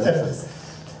work on Saturdays.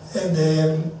 And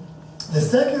the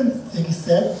second thing he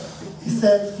said,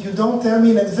 you don't tell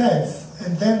me in advance.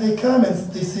 And then they come and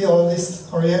they see all these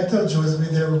Oriental Jews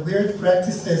with their weird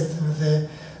practices, with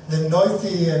the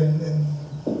noisy and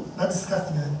not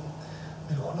disgusting, and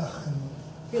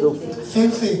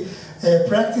filthy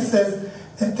practices,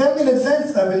 and tell me in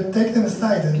advance, I will take them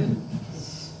aside and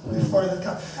before they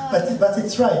come. But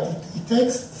it's right. It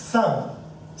takes some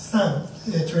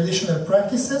traditional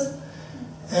practices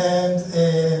and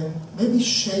maybe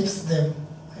shapes them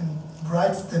and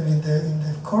writes them in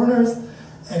the corners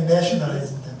and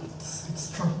nationalizing them.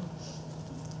 It's true.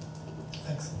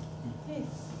 Thanks. Okay,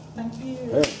 thank you.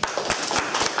 Hey.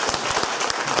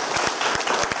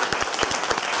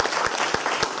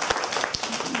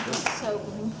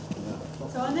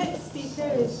 So our next speaker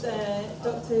is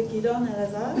Dr. Gideon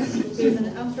Elazar, who is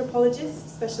an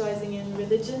anthropologist specializing in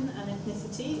religion and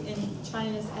ethnicity in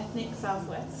China's ethnic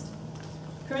southwest.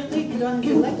 Currently, Gideon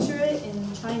is a lecturer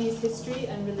in Chinese history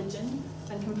and religion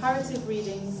and comparative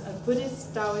readings of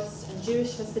Buddhist, Taoist, and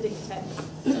Jewish Hasidic texts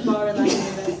at Borabeck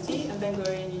University and Ben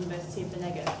Gurion University of the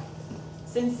Negev.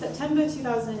 Since September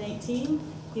 2018,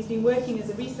 he's been working as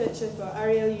a researcher for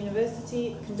Ariel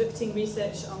University, conducting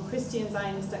research on Christian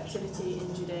Zionist activity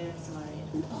in Judea and Samaria.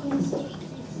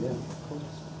 Yeah.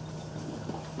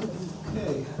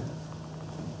 Okay.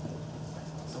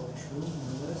 That's all true.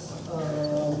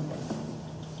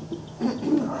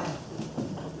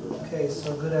 Okay,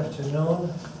 so good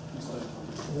afternoon.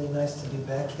 Really nice to be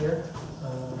back here.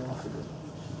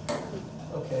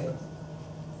 Okay.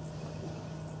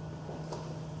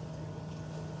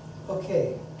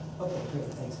 Okay,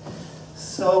 great, thanks.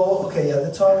 So,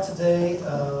 the talk today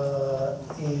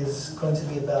is going to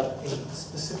be about a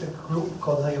specific group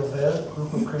called Hayovel,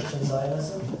 group of Christian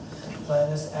Zionism,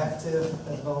 Zionists active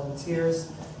as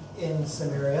volunteers in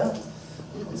Samaria.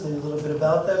 I'll tell you a little bit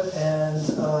about them, and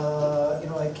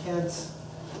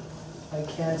I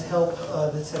can't help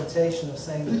the temptation of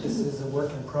saying that this is a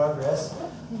work in progress,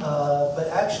 but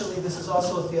actually this is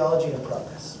also a theology in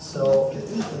progress. So,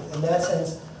 in that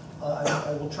sense,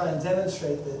 I will try and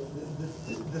demonstrate that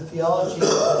the theology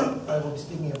that I will be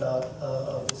speaking about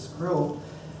of this group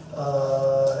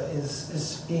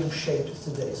is being shaped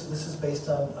today. So this is based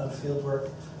on field work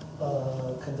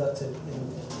conducted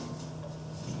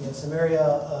in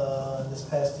Samaria this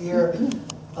past year with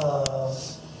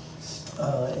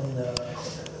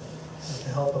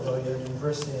the help of a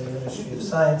university and the Ministry of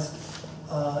Science.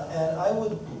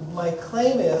 And my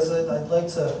claim is that I'd like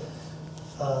to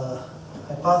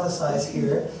hypothesize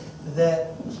here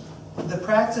that the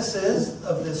practices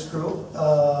of this group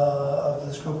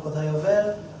called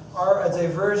Hayovel, are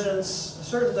a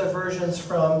certain divergence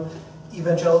from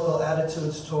evangelical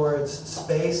attitudes towards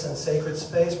space and sacred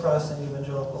space, Protestant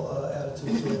evangelical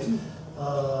attitudes towards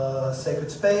sacred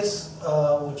space,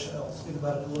 which I'll speak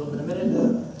about in a little bit in a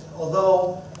minute.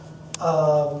 Although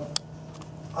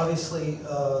obviously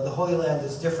the Holy Land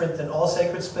is different than all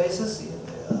sacred spaces,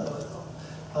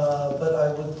 but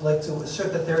I would like to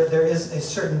assert that there is a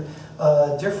certain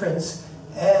difference,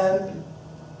 and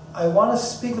I want to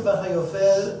speak about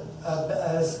Hayovel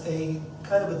as a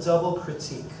kind of a double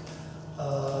critique,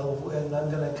 and I'm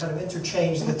going to kind of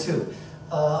interchange the two.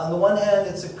 On the one hand,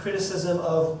 it's a criticism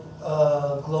of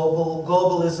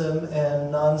globalism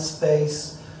and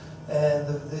non-space and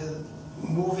the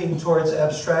moving towards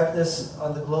abstractness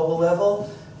on the global level,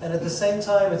 and at the same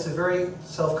time, it's a very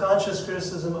self-conscious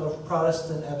criticism of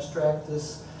Protestant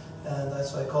abstractness, and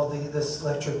that's why I call this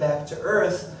lecture Back to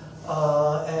Earth,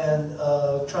 and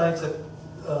trying to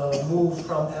move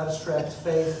from abstract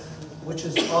faith, which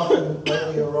is often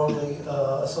rightly or wrongly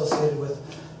associated with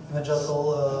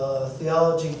evangelical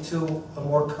theology, to a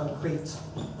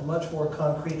much more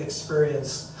concrete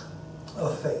experience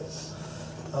of faith.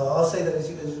 I'll say that, as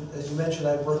you mentioned,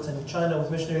 I worked in China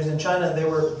with missionaries in China, and they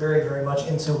were very, very much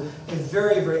into a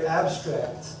very, very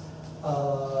abstract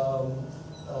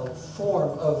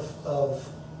form of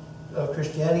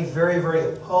Christianity, very,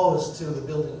 very opposed to the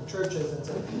building of churches and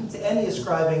to any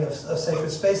ascribing of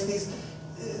sacred space.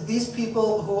 These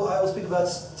people who I will speak about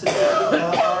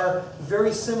today are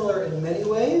very similar in many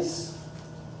ways,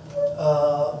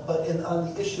 but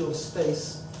on the issue of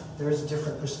space, there is a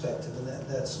different perspective, and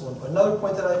that's one point. Another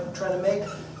point that I'm trying to make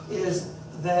is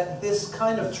that this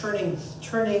kind of turning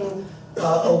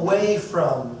away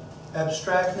from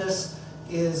abstractness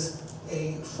is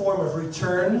a form of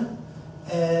return,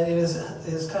 and it is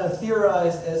kind of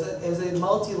theorized as a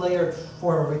multi-layered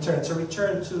form of return. It's a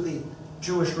return to the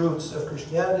Jewish roots of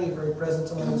Christianity, very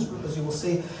present among this group, as you will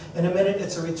see in a minute.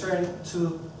 It's a return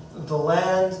to the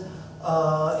land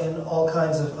in all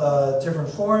kinds of different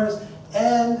forms.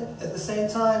 And at the same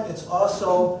time, it's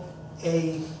also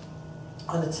an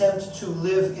attempt to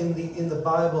live in the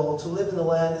Bible, to live in the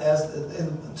land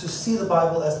to see the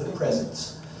Bible as the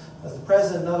present. As the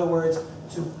present, in other words,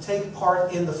 to take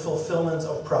part in the fulfillment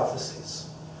of prophecies.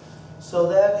 So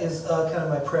that is kind of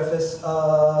my preface.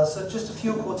 So just a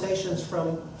few quotations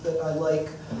that I like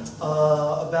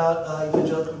about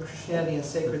evangelical Christianity and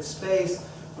sacred space.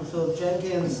 From Philip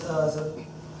Jenkins, talks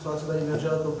about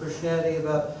evangelical Christianity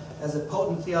as a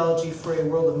potent theology for a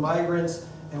world of migrants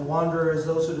and wanderers,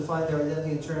 those who define their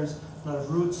identity in terms not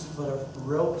of roots, but of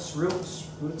roots.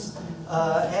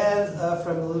 And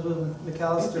from Elizabeth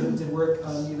McAllister, who did work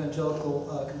on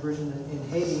evangelical conversion in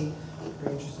Haiti,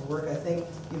 very interesting work, I think.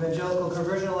 Evangelical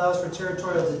conversion allows for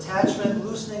territorial detachment,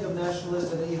 loosening of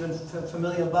nationalist and even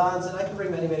familial bonds, and I can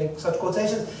bring many, many such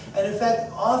quotations. And in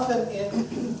fact, often in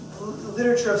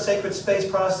literature of sacred space,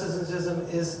 Protestantism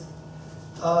is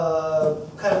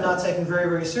kind of not taken very,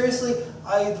 very seriously.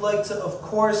 I'd like to, of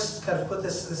course, kind of put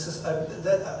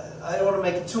I don't want to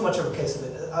make too much of a case of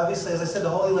it. Obviously, as I said, the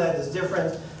Holy Land is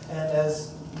different, and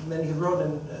as many who wrote,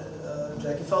 and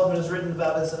Jackie Feldman has written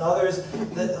about this and others,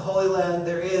 that the Holy Land,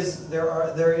 there is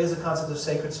a concept of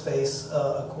sacred space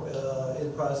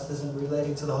in Protestantism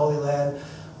relating to the Holy Land,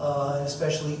 and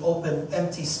especially open,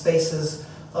 empty spaces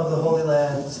of the Holy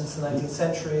Land since the 19th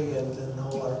century, and the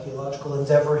whole archaeological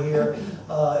endeavor here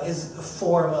is a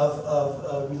form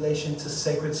of relation to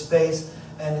sacred space,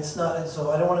 and it's not. And so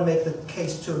I don't want to make the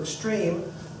case too extreme,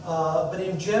 but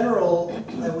in general,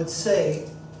 I would say,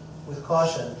 with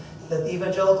caution, that the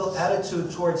evangelical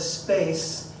attitude towards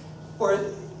space, or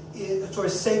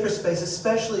towards sacred space,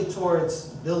 especially towards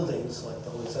buildings like the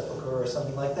Holy Sepulchre or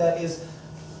something like that,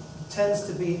 tends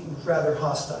to be rather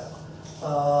hostile.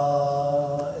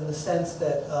 In the sense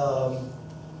that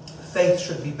faith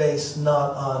should be based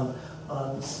not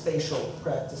on spatial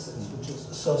practices, which is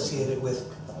associated with,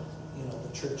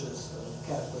 the churches,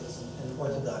 Catholics and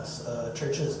Orthodox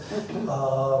churches.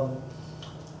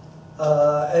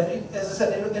 And as I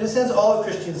said, in a sense, all of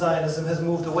Christian Zionism has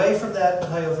moved away from that, but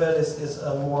Hayovel is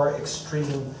a more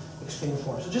extreme extreme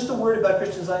form. So just a word about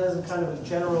Christian Zionism, kind of a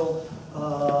general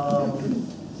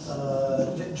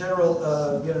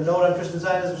note on Christian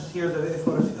Zionism. Just here's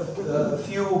a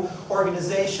few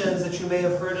organizations that you may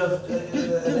have heard of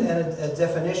and a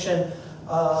definition.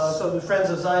 So the Friends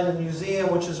of Zion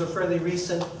Museum, which is a fairly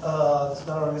recent, it's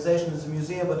not an organization, it's a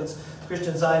museum, but it's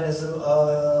Christian Zionism.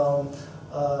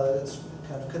 It's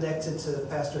kind of connected to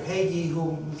Pastor Hagee,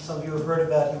 whom some of you have heard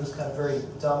about. He was kind of very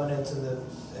dominant in the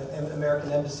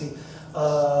American embassy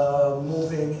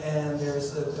moving, and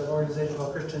there's an organization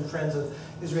called Christian Friends of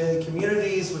Israeli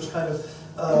Communities, which kind of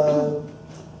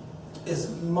is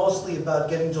mostly about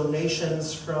getting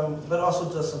donations from, but also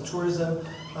does some tourism.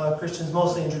 Christians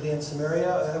mostly in Judea and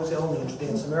Samaria. I would say only in Judea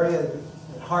and Samaria.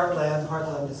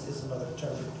 Heartland is another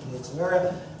term for Judea and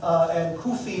Samaria. And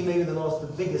Kufi, maybe the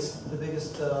biggest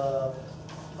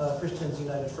Christians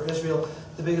United for Israel,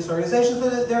 the biggest organizations.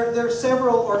 There are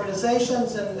several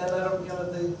organizations, and I don't,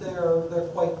 they're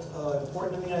quite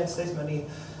important in the United States. Many.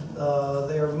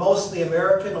 They are mostly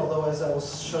American, although as I will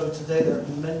show you today,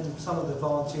 some of the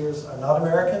volunteers are not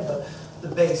American, but the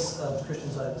base of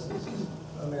Christian Zionism is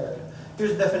American.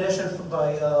 Here's a definition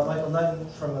by Michael Knighton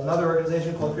from another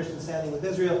organization called Christian Standing with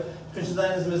Israel. Christian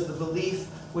Zionism is the belief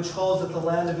which holds that the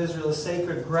land of Israel is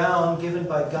sacred ground given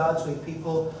by God to a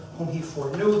people whom he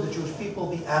foreknew, the Jewish people,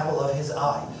 the apple of his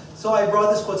eye. So I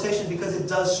brought this quotation because it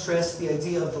does stress the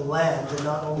idea of the land and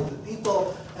not only the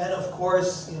people. And of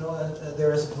course,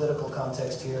 there is a political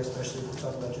context here, especially if we're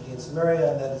talking about Judea and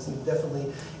Samaria, and that is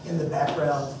definitely in the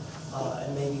background,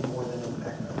 and maybe more than in the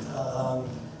background.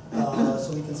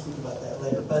 So we can speak about that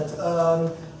later. But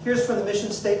here's from the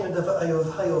mission statement of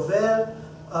Hayovel.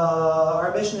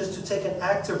 Our mission is to take an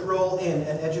active role in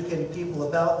and educate people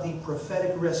about the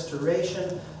prophetic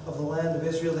restoration of the land of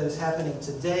Israel that is happening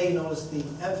today. Notice the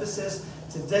emphasis.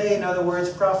 Today, in other words,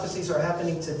 prophecies are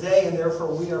happening today, and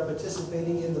therefore we are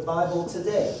participating in the Bible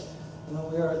today.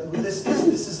 This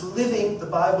is living the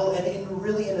Bible, and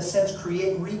really, in a sense,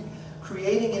 creating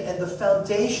it. And the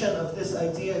foundation of this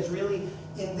idea is really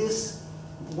in this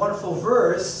wonderful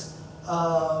verse,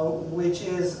 which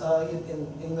is in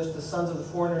English, the sons of the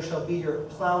foreigner shall be your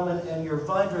plowmen and your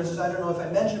vine dressers. I don't know if I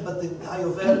mentioned, but the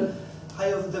Hayovel,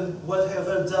 what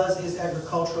Hayovel does is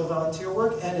agricultural volunteer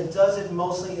work, and it does it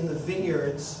mostly in the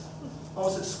vineyards,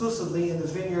 almost exclusively in the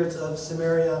vineyards of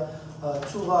Samaria,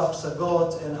 Tulap,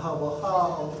 Sagot, and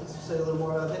Hawaha. I'll say a little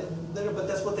more about it later, but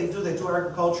that's what they do. They do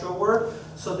agricultural work.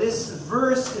 So this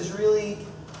verse is really,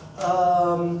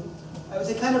 I would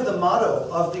say, kind of the motto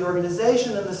of the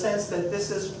organization, in the sense that this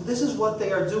is what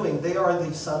they are doing. They are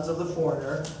the sons of the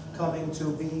foreigner coming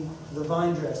to be the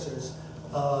vine dressers.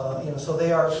 So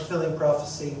they are fulfilling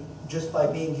prophecy just by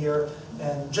being here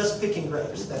and just picking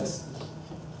grapes. That's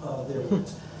their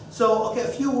words. So, okay, a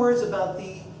few words about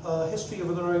the history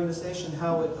of the organization,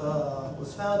 how it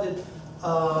was founded.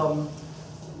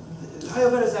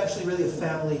 Hayovel is actually really a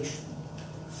family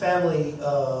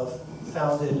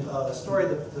founded story.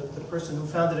 The person who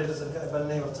founded it is a guy by the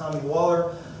name of Tommy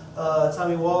Waller.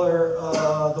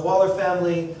 The Waller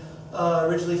family,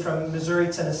 originally from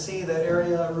Missouri, Tennessee, that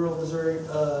area, rural Missouri,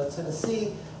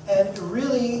 Tennessee. And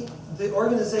really, the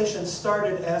organization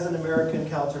started as an American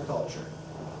counterculture.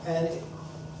 And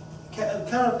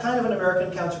kind of an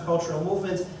American countercultural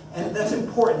movement. And that's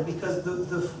important because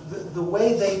the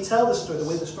way they tell the story, the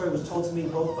way the story was told to me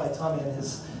both by Tommy and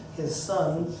his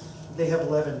son, they have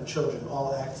 11 children,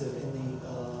 all active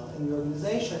in the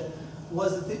organization,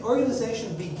 was that the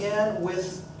organization began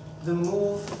with the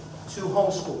move to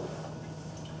homeschool.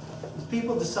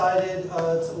 People decided,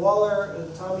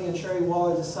 Tommy and Sherry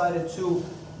Waller decided to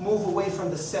move away from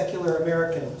the secular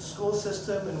American school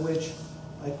system, in which,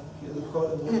 like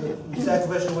the exact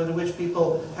question, in which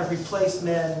people have replaced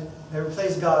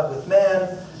God with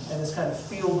man, and this kind of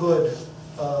feel-good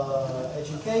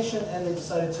education, and they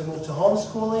decided to move to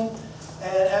homeschooling.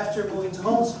 And after moving to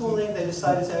homeschooling, they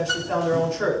decided to actually found their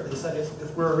own church. They decided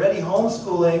if we're already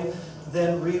homeschooling,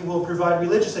 then we will provide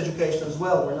religious education as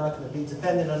well. We're not going to be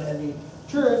dependent on any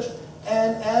church.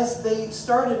 And as they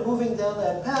started moving down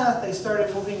that path, they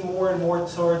started moving more and more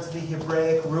towards the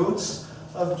Hebraic roots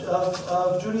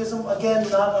of Judaism. Again,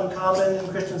 not uncommon in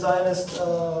Christian Zionist,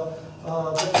 but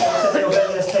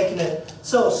Hayovel has taken it.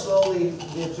 So slowly,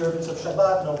 the observance of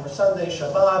Shabbat, no more Sunday,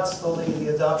 Shabbat, slowly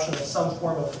the adoption of some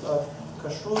form of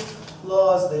kashrut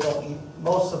laws. They don't eat,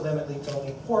 most of them at least don't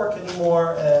eat pork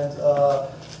anymore, and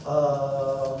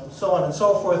so on and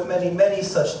so forth. Many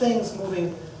such things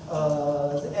moving.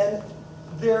 And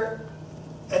there,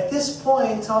 at this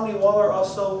point, Tommy Waller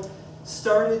also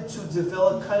started to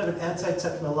develop kind of an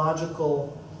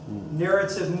anti-technological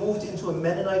narrative moved into a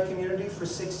Mennonite community for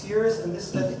 6 years, and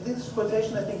this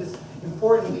quotation I think is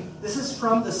important. This is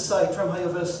from the site, from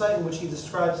Hayovel's site, in which he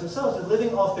describes himself as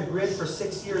living off the grid for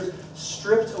 6 years,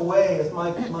 stripped away, as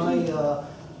my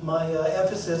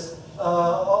emphasis,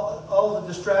 all the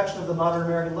distraction of the modern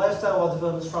American lifestyle while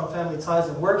developing strong family ties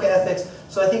and work ethics.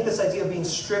 So I think this idea of being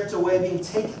stripped away, being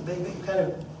kind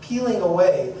of peeling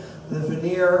away the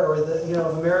veneer or the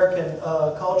of American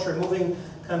culture, moving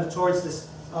kind of towards this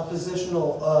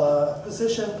oppositional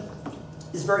position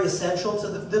is very essential to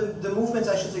the movements.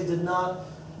 I should say did not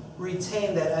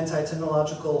retain that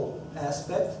anti-technological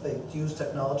aspect. They use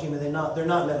technology. I mean, they're not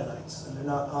Mennonites and they're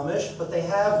not Amish, but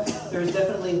there's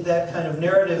definitely that kind of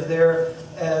narrative there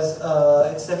as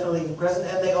it's definitely present,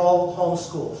 and they all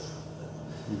homeschool.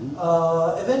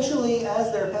 Eventually,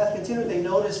 as their path continued, they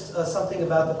noticed something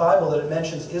about the Bible, that it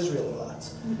mentions Israel a lot,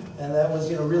 and that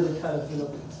was really kind of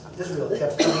Israel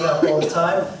kept coming up all the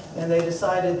time, and they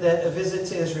decided that a visit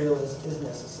to Israel is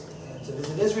necessary. And to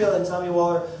visit Israel, and Tommy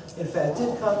Waller, in fact,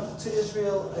 did come to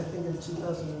Israel, I think in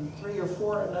 2003 or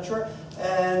 4, I'm not sure,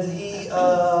 and he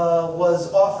was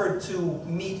offered to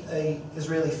meet an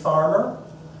Israeli farmer.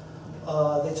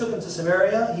 They took him to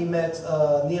Samaria. He met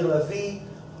Nir Levi,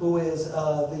 who is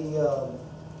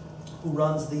who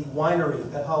runs the winery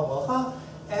at Hal,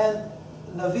 and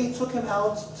Navi took him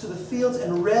out to the fields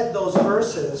and read those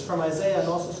verses from Isaiah and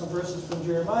also some verses from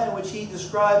Jeremiah, in which he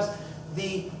describes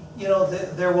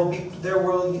there will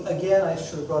again, I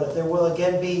should have brought it, there will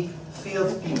again be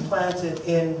fields being planted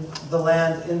in the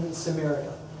land in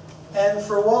Samaria. And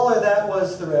for Waller, that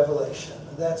was the revelation.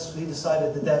 He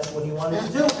decided that that's what he wanted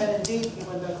to do, and indeed he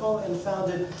went back home and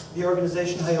founded the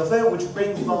organization Hayovel, which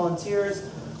brings volunteers.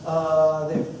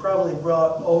 They've probably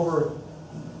brought over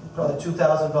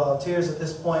 2,000 volunteers at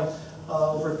this point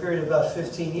over a period of about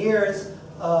 15 years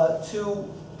to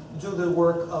do the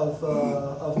work of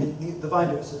the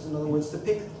vineyards. In other words, to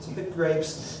pick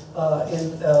grapes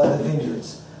in the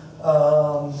vineyards.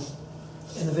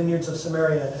 In the vineyards of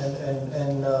Samaria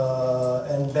and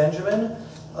Benjamin.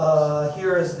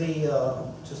 Here is the, if you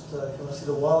want to see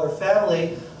the Waller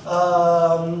family,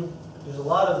 there's a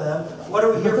lot of them. What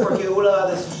are we here for,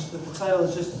 Geula? The title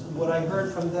is just what I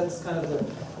heard from, that's kind of the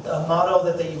motto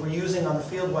that they were using on the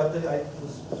field. I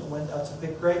went out to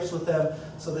pick grapes with them,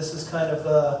 so this is kind of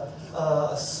a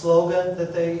slogan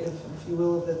that they, if you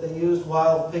will, that they used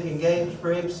while picking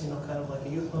grapes, kind of like a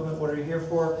youth movement. What are you here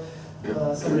for?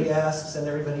 Somebody asks and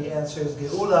everybody answers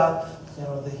Geula,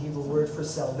 the Hebrew word for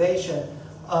salvation.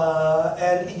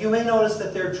 And you may notice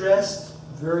that they're dressed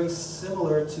very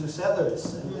similar to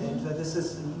settlers, and that this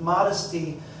is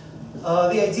modesty.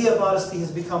 The idea of modesty has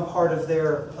become part of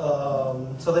their.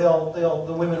 So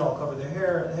the women all cover their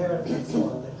hair and so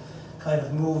on. They kind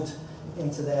of moved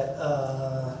into that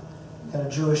kind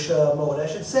of Jewish mode. I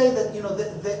should say that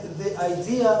the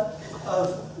idea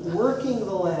of working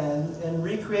the land and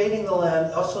recreating the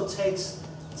land also takes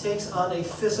on a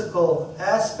physical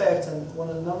aspect, and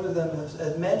a number of them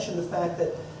have mentioned the fact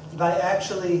that by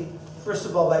actually, first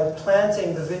of all, by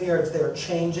planting the vineyards, they're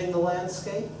changing the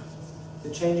landscape.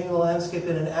 They're changing the landscape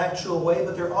in an actual way,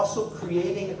 but they're also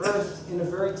creating earth in a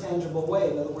very tangible way.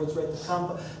 In other words, right,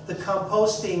 the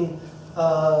composting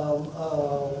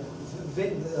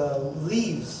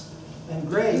leaves and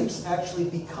grapes actually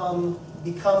become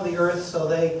the earth. So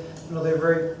they're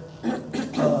very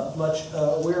much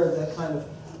aware of that kind of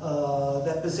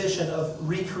that position of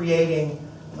recreating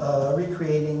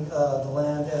the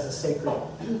land as a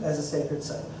sacred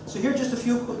site. So here are just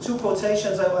two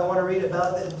quotations I want to read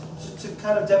about it to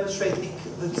kind of demonstrate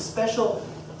the special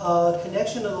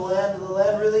connection of the land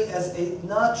really as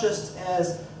not just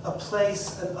as a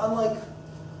place, and unlike,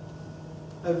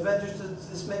 I've ventured to,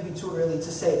 this may be too early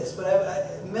to say this, but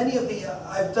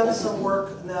I've done some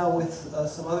work now with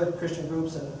some other Christian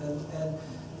groups, and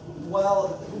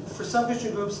while for some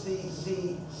Christian groups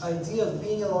the idea of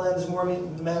being in the land is more a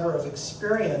matter of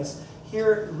experience,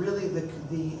 here really the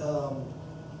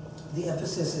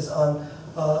emphasis is on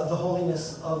the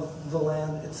holiness of the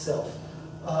land itself.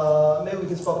 Maybe we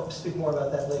can speak more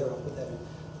about that later. I'll put that in.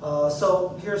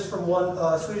 So here's from one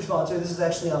Swedish volunteer. This is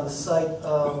actually on the site,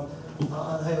 on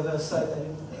Hayovel's site.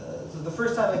 The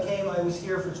first time I came, I was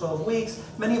here for 12 weeks.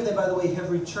 Many of them, by the way, have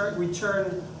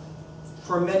returned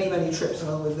for many, many trips. In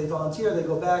other words, they volunteer, they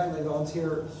go back, and they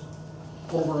volunteer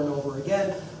over and over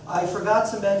again. I forgot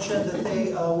to mention that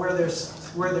they, where they're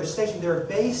stationed, they're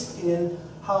based in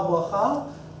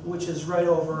Hal, which is right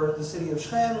over the city of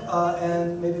Shechem,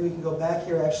 and maybe we can go back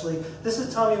here actually. This is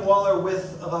Tommy Waller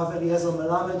with Rav Eliezer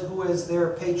Melamed, who is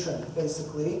their patron,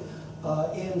 basically.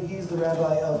 And he's the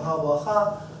rabbi of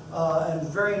Hal. and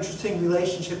very interesting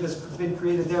relationship has been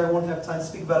created there. I won't have time to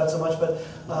speak about it so much, but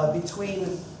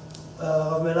between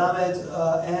Melamed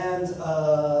and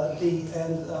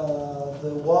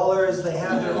the Wallers, they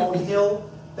have their own hill,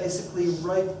 basically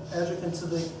right adjacent to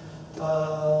the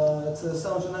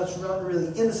settlement. So not really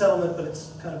in the settlement, but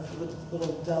it's kind of a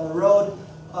little down the road,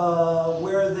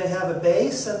 where they have a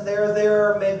base, and they're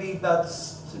there maybe about,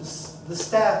 the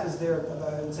staff is there,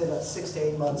 I would say about 6 to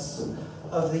 8 months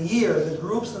of the year. The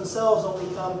groups themselves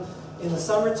only come in the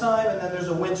summertime, and then there's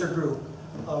a winter group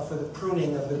for the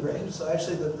pruning of the grapes. So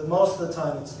actually, the most of the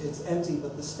time it's empty,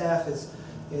 but the staff has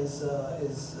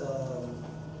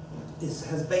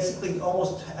basically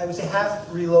almost, I would say, half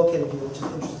relocated here, which is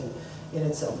interesting in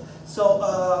itself. So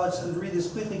I'll just read this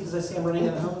quickly because I see I'm running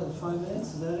out of time. 5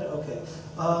 minutes, is that it? Okay.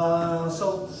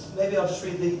 So maybe I'll just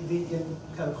read the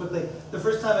kind of quickly. The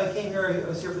first time I came here, I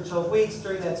was here for 12 weeks.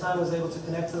 During that time, I was able to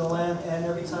connect to the land, and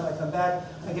every time I come back,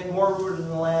 I get more rooted in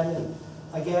the land, and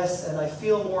I guess, and I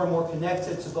feel more and more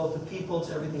connected to both the people,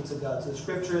 to everything, to God, to the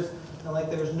scriptures, and like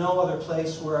there's no other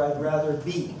place where I'd rather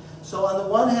be. So on the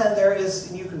one hand, there is,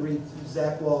 and you can read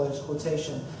Zach Waller's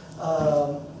quotation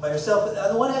by yourself, but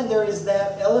on the one hand, there is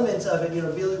that element of it, you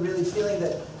know, really feeling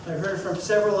that, and I've heard from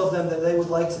several of them that they would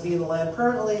like to be in the land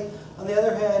permanently. On the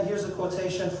other hand, here's a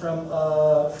quotation from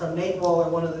Nate Waller,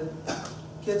 one of the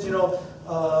kids, you know,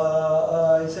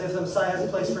 he said, if the Messiah has a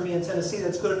place for me in Tennessee,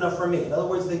 that's good enough for me. In other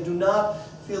words, they do not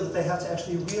feel that they have to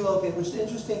actually relocate, which is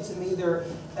interesting to me. They're,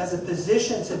 as a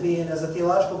position to be in, as a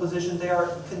theological position, they are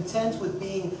content with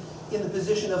being in the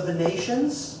position of the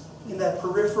nations, in that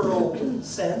peripheral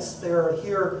sense. They are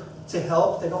here to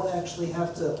help. They don't actually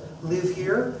have to live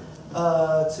here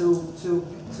to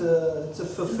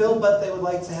fulfill, but they would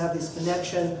like to have this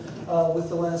connection with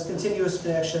the land, this continuous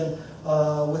connection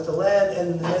with the land.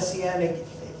 And in the Messianic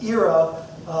era,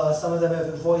 some of them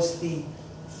have voiced the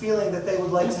feeling that they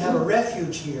would like to have a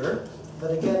refuge here,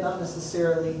 but again, not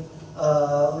necessarily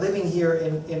living here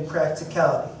in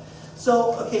practicality.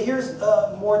 So, okay, here's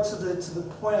more to the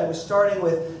point I was starting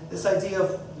with, this idea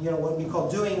of, you know, what we call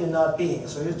doing and not being.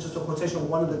 So here's just a quotation of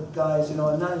one of the guys, you know,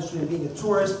 I'm not interested in being a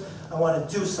tourist, I want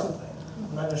to do something.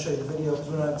 I'm not going to show you the video because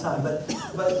we don't have time, but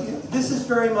this is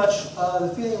very much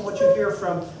the feeling of what you hear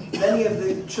from many of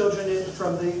the children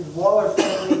from the Waller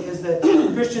family is that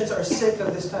Christians are sick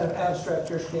of this kind of abstract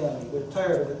Christianity. They're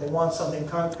tired of it. They want something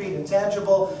concrete and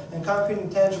tangible, and concrete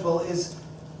and tangible is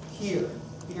here.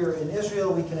 Here in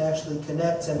Israel, we can actually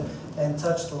connect and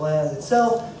touch the land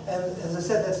itself. And as I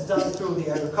said, that's done through the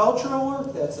agricultural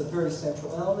work. That's a very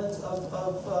central element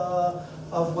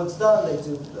of what's done. They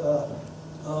do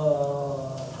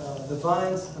the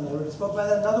vines, and I already spoke about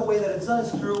that. Another way that it's done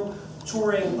is through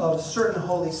touring of certain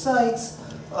holy sites.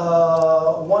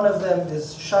 One of them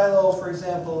is Shiloh, for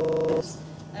example.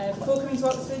 Before coming to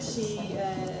Oxford, she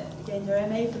gained her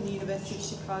MA from the University of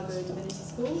Chicago Divinity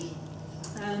School.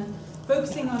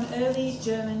 Focusing on early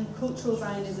German cultural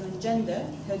Zionism and gender,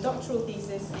 her doctoral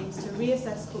thesis aims to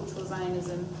reassess cultural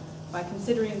Zionism by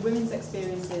considering women's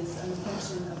experiences and the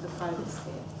function of the private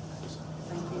sphere.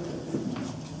 Thank you.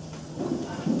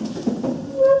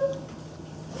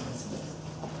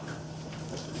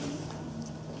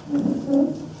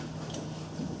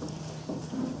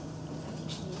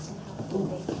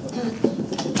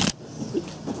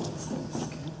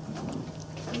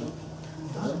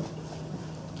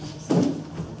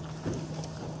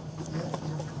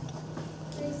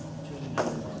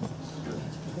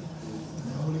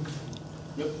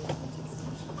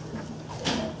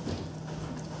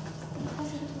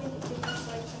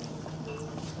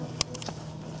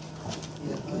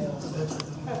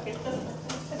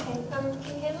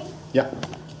 Can you hear me? Yeah.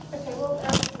 Okay, well,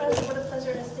 first, what a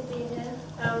pleasure it is to be here.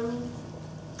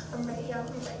 I'm very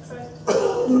excited for the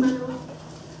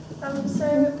panel. So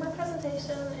my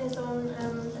presentation is on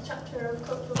a chapter of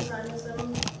Cultural Zionism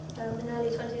in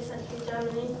early 20th century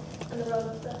Germany and the role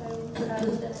of the home in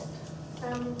it.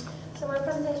 So my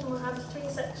presentation will have 3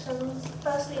 sections.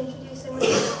 Firstly, introducing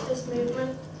this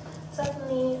movement.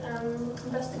 Secondly,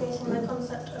 investigating the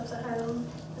concept of the home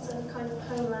as a kind of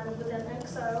homeland within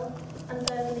exile. And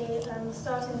thirdly,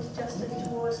 starting to gesture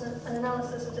towards an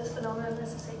analysis of this phenomenon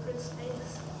as a sacred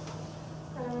space.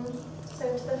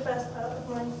 So to the first part of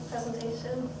my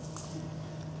presentation.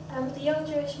 The Young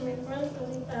Jewish Movement, or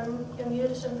the Young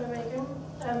Jüdische Bewegung,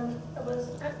 was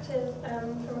active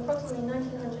from approximately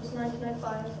 1900 to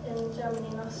 1905 in Germany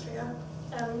and Austria.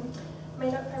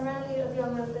 Made up primarily of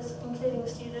young members, including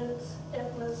students. It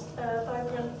was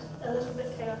vibrant, a little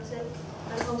bit chaotic,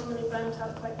 and ultimately burnt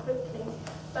out quite quickly.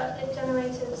 But it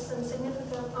generated some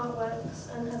significant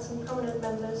artworks and has some prominent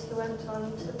members who went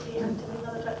on to be active in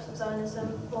other types of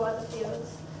Zionism or other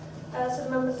fields. So the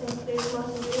members include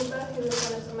Martin Buber, who is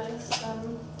one of the most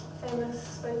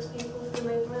famous spokespeople for the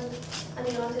movement, and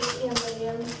the artist Ian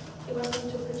William, who went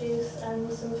on to produce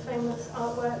some famous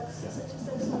artworks, such as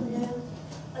this one here,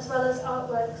 as well as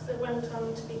artworks that went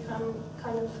on to become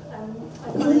kind of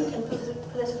iconic in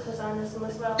political Zionism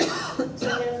as well. So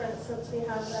here, for instance, we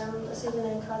have a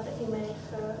souvenir card that he made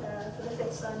for the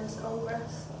 5th Zionist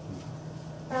Congress.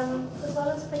 As well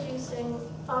as producing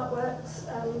artworks,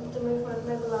 the movement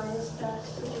mobilized to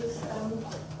produce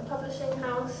a publishing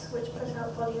house which put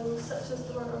out volumes such as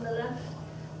the one on the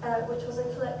left, which was a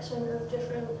collection of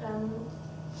different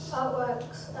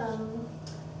artworks,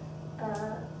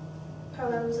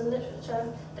 poems and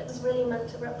literature that was really meant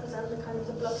to represent the kind of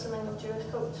the blossoming of Jewish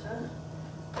culture.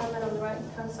 And on the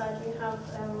right-hand side we have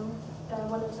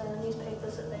one of the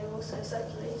newspapers that they also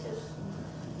circulated.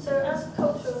 So as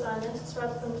cultural Zionists,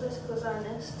 rather than political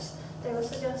Zionists, they were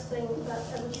suggesting that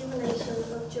a rejuvenation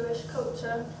of Jewish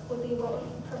culture would be what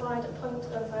would provide a point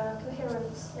of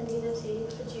coherence and unity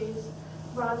for Jews,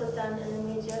 rather than an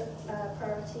immediate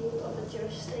priority of a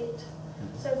Jewish state.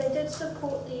 So they did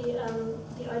support the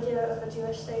idea of a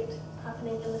Jewish state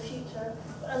happening in the future,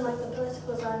 but unlike the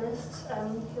political Zionists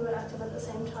who were active at the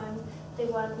same time, they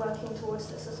weren't working towards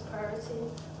this as a priority.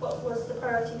 What was the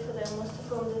priority for them was to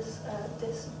form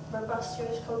this robust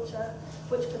Jewish culture,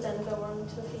 which could then go on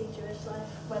to feed Jewish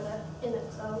life, whether in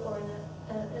exile or in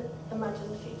an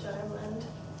imagined future homeland.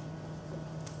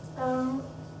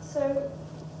 So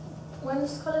when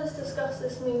scholars discuss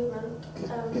this movement,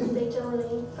 they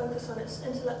generally focus on its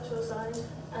intellectual side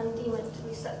and deem it to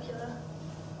be secular.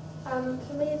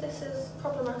 For me, this is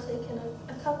problematic in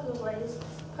a couple of ways,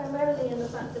 primarily in the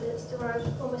fact that it's derived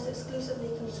almost exclusively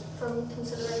from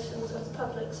considerations of the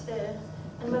public sphere,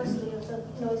 and mostly of the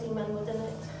noisy men within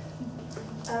it.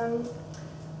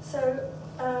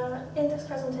 In this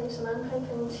presentation, I'm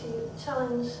hoping to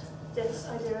challenge this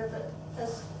idea of it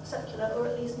as secular, or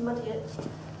at least muddy it,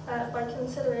 by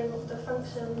considering the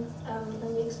function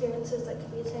and the experiences that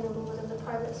could be attainable within the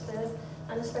private sphere,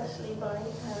 and especially by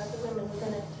the women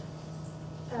within it.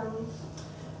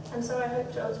 And so I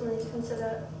hope to ultimately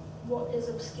consider what is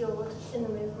obscured in the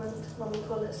movement when we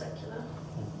call it secular.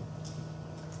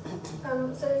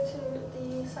 So to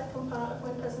the second part of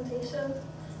my presentation,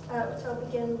 which I'll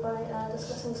begin by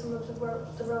discussing some of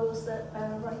the roles that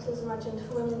writers imagined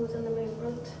for women within the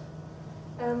movement.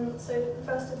 So the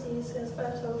first of these is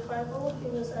Bertolt Feivel, who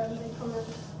was a prominent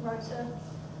writer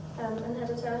and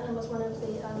editor, and was one of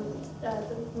the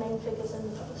main figures in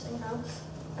the publishing house.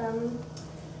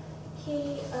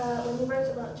 When he wrote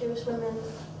about Jewish women,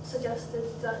 suggested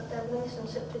that their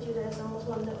relationship to Judaism was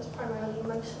one that was primarily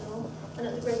emotional, and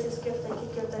that the greatest gift they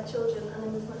could give their children and the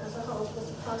movement as a whole was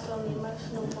to pass on the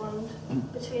emotional bond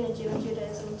between a Jew and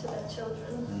Judaism to their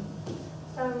children.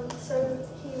 So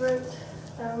he wrote,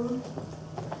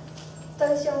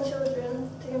 those young children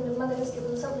to whom the mother has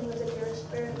given something of the Jewish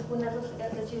spirit will never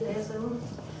forget their Judaism.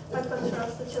 By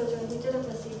contrast, the children who didn't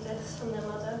receive this from their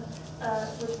mother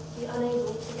would be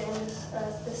unable to gain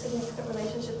this significant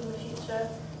relationship in the future,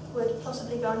 would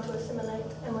possibly go on to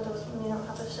assimilate, and would ultimately not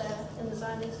have a share in the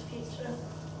Zionist future.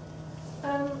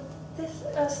 This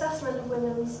assessment of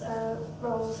women's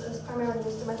roles as primarily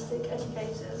as domestic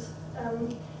educators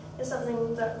is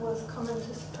something that was common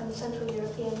to Central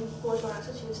European bourgeois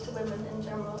attitudes to women in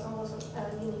general, and wasn't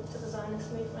unique to the Zionist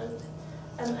movement.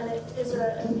 And it is an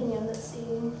opinion that's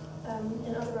seen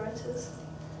in other writers,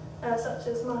 such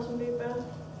as Martin Buber,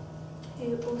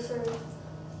 who also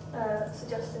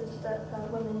suggested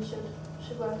that women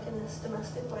should work in this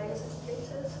domestic way as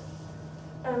educators.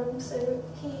 So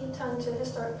he turned to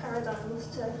historic paradigms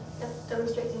to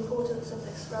demonstrate the importance of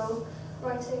this role,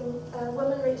 writing,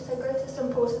 women reached their greatest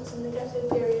importance in the ghetto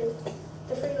period.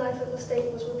 The free life of the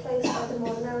state was replaced by the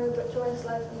more narrow but joyous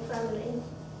life in the family.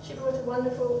 She brought a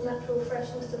wonderful natural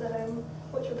freshness to the home,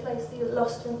 which replaced the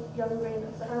lost young green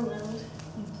of the homeland.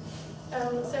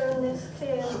 So in this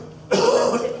clear,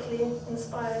 romantically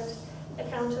inspired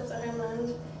account of the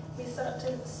homeland, we start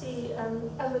to see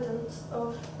evidence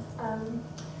of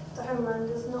the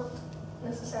homeland as not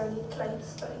necessarily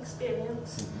place, but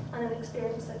experience, and an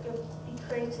experience that could be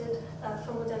created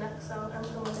from within exile and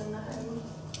from within the home.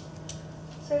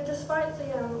 So despite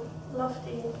the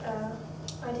lofty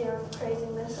idea of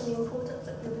praising this and the importance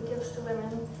that Buber gives to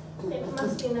women, it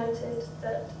must be noted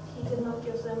that he did not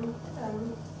give them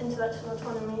intellectual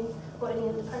autonomy or any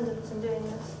independence in doing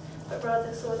this, but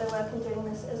rather saw their work in doing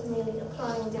this as merely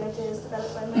applying the ideas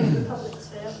developed by men in the public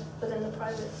sphere within the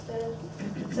private sphere.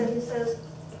 So he says,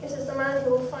 "It is the man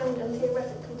who will find and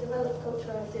theoretically develop develop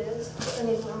cultural ideas, but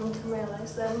only the women can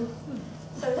realise them.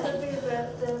 So for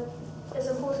Buber, as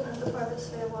important as the private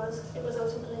sphere was, it was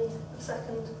ultimately a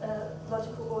second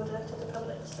logical order to the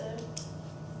public sphere.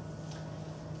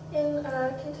 In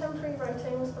contemporary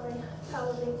writings by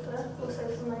Paul Winkler, also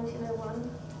from 1901,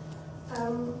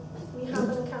 we have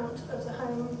an account of the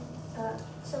home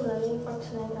similarly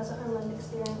functioning as a homeland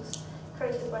experience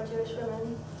created by Jewish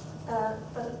women,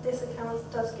 but this account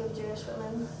does give Jewish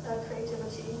women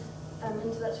creativity,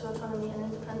 intellectual autonomy and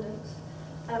independence.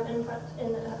 In fact,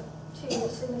 in two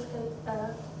significant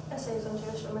essays on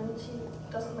Jewish women, she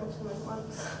doesn't mention them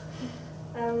once.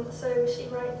 So she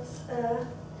writes,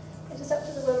 it is up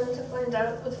to the woman to find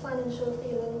out with fine and sure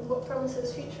feeling what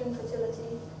promises future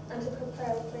infertility and to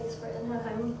prepare a place for it in her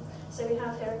home. So we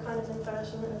have here a kind of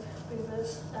inversion of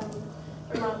Buber's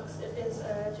remarks. It is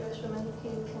Jewish women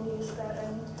who can use their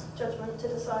own judgment to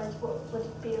decide what would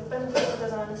be of benefit to the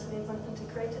Zionist movement and to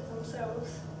create it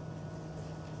themselves.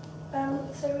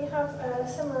 So we have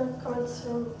similar comments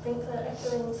from Winkler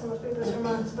echoing some of Buber's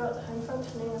remarks about the home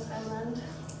functioning as homeland,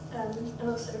 and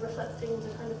also reflecting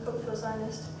the kind of cultural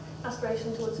Zionist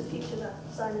aspiration towards a future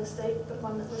Zionist state, but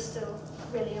one that was still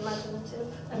really imaginative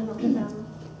and not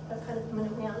a kind of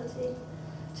imminent reality.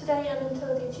 Today, and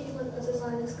until the achievement of the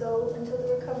Zionist goal, until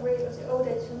the recovery of the old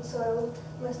ancient soil,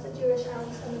 must the Jewish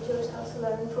house and the Jewish house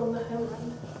alone form the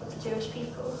homeland of the Jewish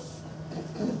people.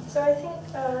 So I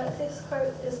think this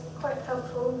quote is quite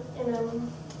helpful in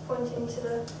pointing to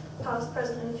the past,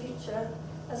 present and future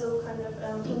as all kind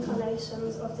of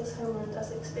incarnations of this homeland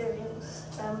as experience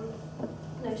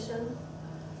notion.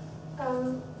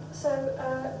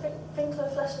 Winkler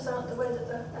fleshes out the way that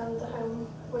the home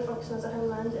would function as a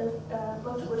homeland in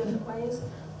multiple different ways.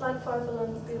 Like Hayovel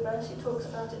and Buber, she talks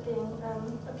about it being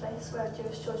a place where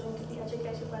Jewish children could be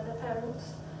educated by their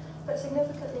parents. But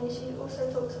significantly, she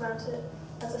also talks about it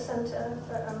as a centre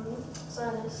for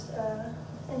Zionist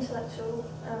intellectual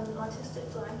and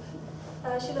artistic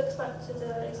life. She looks back to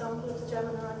the example of the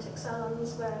German romantic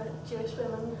salons where Jewish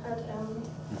women had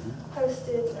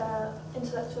hosted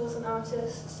intellectuals and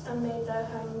artists and made their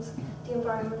homes the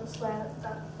environments where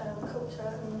that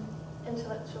culture and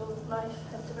intellectual life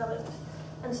had developed,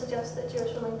 and suggests that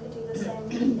Jewish women could do the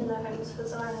same in their homes for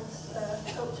Zionist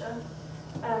culture,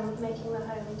 making their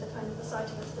home the kind of the site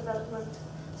of its development.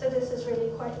 So this is really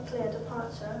quite a clear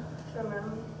departure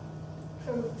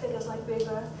from figures like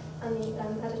Buber and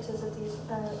the editors of these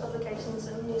publications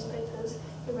and newspapers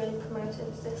who really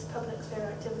promoted this public sphere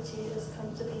activity as kind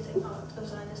of the beating heart of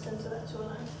Zionist intellectual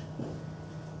life.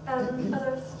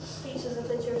 Other features of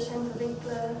the Jewish home for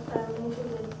Winkler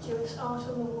included Jewish art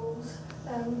on the walls,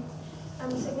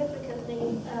 and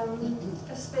significantly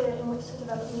a sphere in which to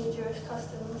develop new Jewish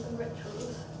customs and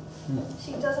rituals.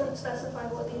 She doesn't specify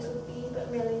what these would be, but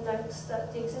really notes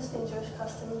that the existing Jewish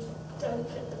customs don't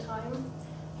fit the time,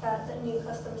 that new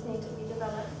customs need to be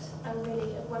developed, and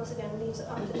really, once again, leaves it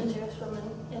up to the Jewish woman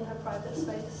in her private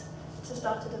space to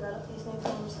start to develop these new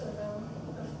forms of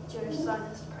Jewish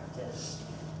Zionist practice.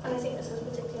 And I think this is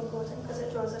particularly important because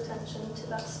it draws attention to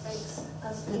that space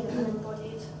as being an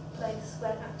embodied place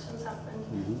where actions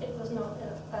happened. It was not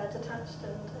a detached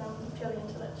and purely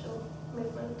intellectual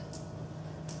movement.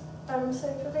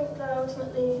 So for Winkler,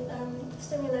 ultimately,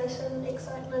 stimulation,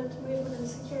 excitement, movement and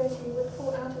security would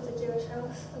pour out of the Jewish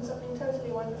house, and something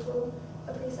totally wonderful,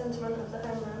 a presentiment of the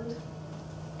homeland.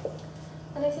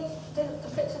 And I think the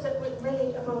picture that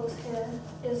really evolves here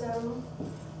is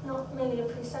not merely a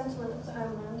presentiment of the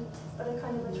homeland, but a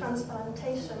kind of a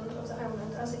transplantation of the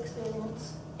homeland as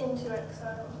experience into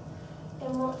exile,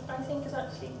 in what I think is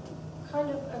actually kind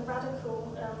of a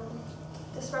radical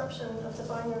disruption of the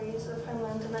binaries of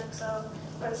homeland and exile,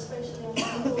 both spatially and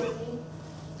temporally.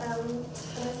 And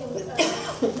I think in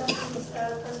Davidi's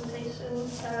presentation,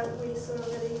 we saw a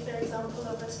really clear example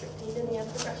of a strictly linear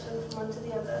progression from one to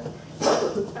the other.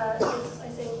 This, I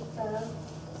think,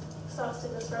 starts to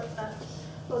disrupt that,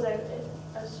 although it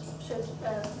should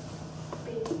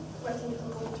be, I think it's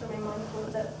important to remain mindful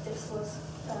that this was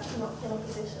not in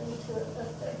opposition to a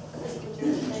physical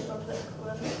Jewish state or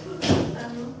political one.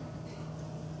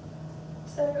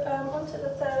 So on to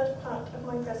the third part of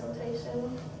my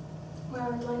presentation, where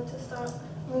I'd like to start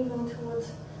moving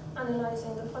towards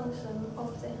analysing the function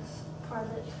of this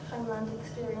private homeland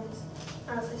experience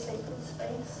as a sacred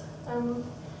space. And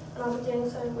I'll be doing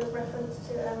so with reference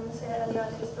to Stair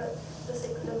book, The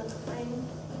Sacred and the Profane.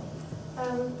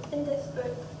 In this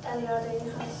book, Eliade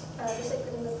has the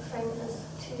sacred and the profane as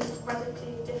two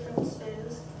radically different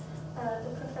spheres.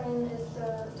 The profane is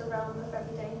the realm of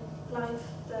everyday life,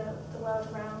 the world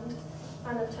around,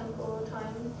 and of temporal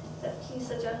time that he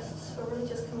suggests for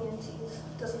religious communities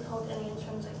doesn't hold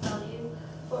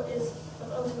is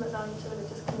of ultimate value to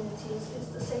religious communities is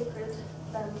the sacred,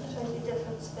 a totally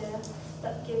different sphere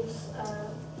that gives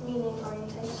meaning,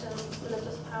 orientation,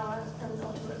 religious power, and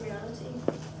ultimate reality.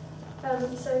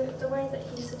 So the way that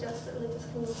he suggests that religious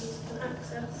communities can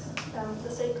access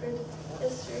the sacred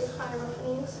is through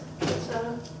hierarchies, which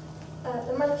are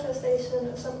the manifestation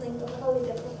of something of a wholly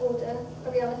different order,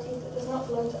 a reality that does not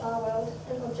belong to our world,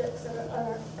 and objects that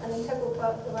are an integral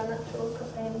part of our natural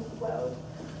profane world.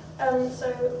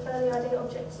 So for Eliade,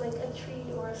 objects like a tree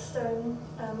or a stone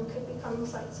could become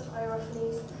sites of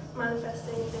hierarchies,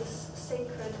 manifesting this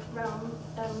sacred realm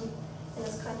in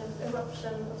this kind of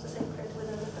eruption of the sacred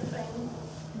within the profane.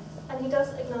 And he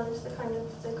does acknowledge the kind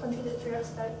of the contradictory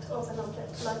aspect of an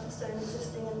object like a stone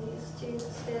existing in these two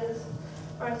spheres,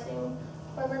 writing,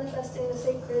 by manifesting the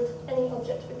sacred, any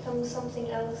object becomes something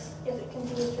else, yet it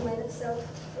continues to remain itself,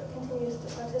 for it continues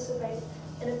to participate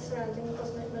in its surrounding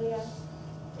cosmic milieu.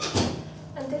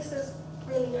 And this is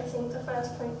really, I think, the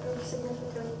first point of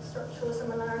significant structural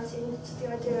similarity to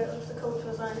the idea of the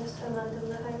cultural Zionist homeland in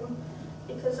the home,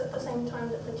 because at the same time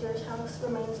that the Jewish house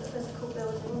remains a physical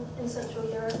building in Central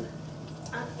Europe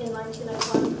in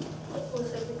 1901, it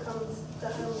also becomes the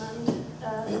homeland,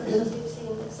 which, as we've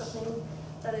seen, is something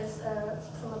that is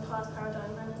from a past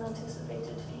paradigm and an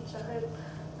anticipated future hope.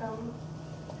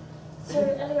 So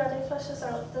Eliade fleshes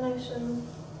out the notion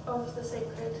of the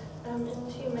sacred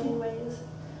in two main ways,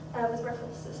 with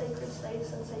reference to sacred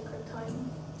space and sacred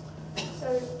time.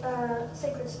 So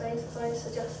sacred space, as I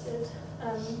suggested,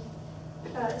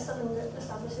 is something that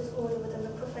establishes order within the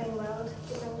profane world,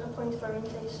 giving a point of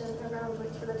orientation around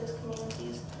which religious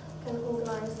communities can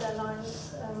organise their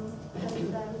lives and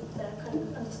their kind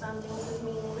of understandings of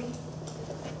meaning.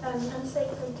 And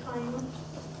sacred time,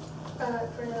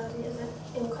 for Eliade, is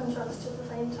in contrast to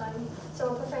profane time.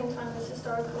 So profane time is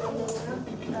historical and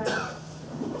linear.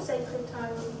 Sacred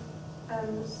time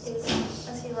is,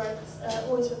 as he writes,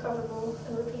 always recoverable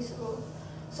and repeatable.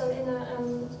 So in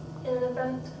an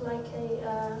event like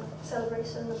a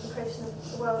celebration of the creation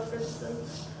of the world, for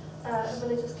instance, a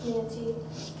religious community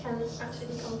can actually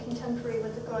become contemporary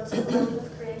with the gods at the moment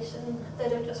of creation. They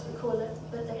don't just recall it,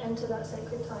 but they enter that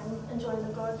sacred time and join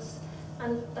the gods,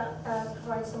 and that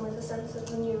provides them with a sense of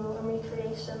renewal and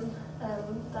recreation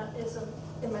that is of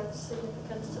immense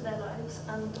significance to their lives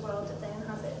and the world that they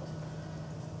inhabit.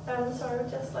 So I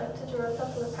would just like to draw a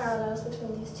couple of parallels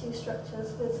between these two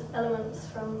structures with elements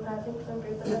from Winkler and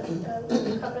Gruber that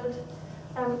we covered.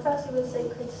 Firstly, with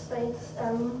sacred space,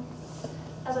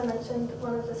 as I mentioned,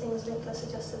 one of the things Winkler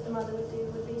suggested the mother would do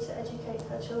would be to educate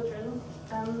her children.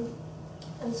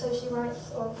 And so she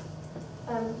writes of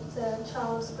the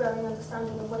child's growing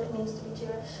understanding of what it means to be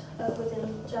Jewish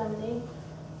within Germany.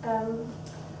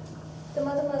 The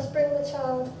mother must bring the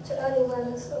child to early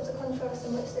awareness of the contrast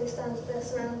in which they stand to their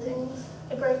surroundings,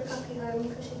 a great happy home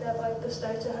could she thereby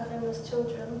bestow to her homeless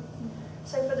children.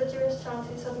 So for the Jewish child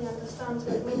who suddenly understands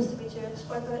what it means to be Jewish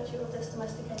by virtue of this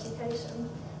domestic education,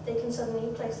 they can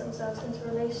suddenly place themselves into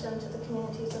relation to the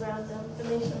communities around them, the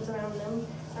nations around them,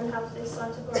 and have this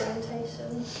site of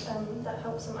orientation that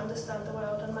helps them understand the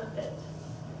world and map it.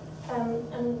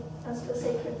 And as for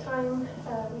sacred time,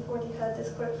 we've already heard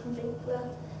this quote from Winkler: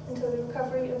 until the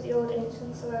recovery of the old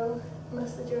ancient soil,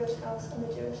 must the Jewish house and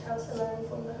the Jewish house alone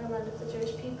form the homeland of the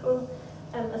Jewish people.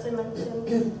 As I mentioned,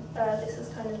 this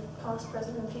is kind of past,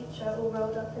 present and future all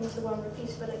rolled up into one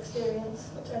repeatable experience,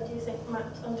 which I do think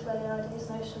maps onto Eliade's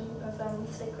notion of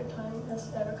sacred time as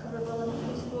recoverable and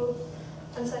repeatable.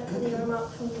 And secondly, a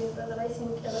remark from Gruber that I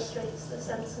think illustrates the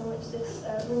sense in which this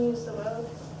renews the world.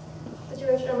 The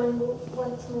Jewish woman will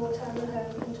once more turn the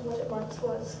home into what it once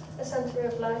was, a centre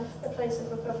of life, a place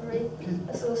of recovery,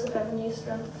 a source of ever-new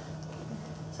strength.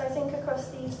 So I think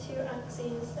across these two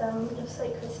axes of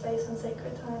sacred space and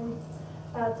sacred time,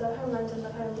 the homeland and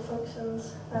the home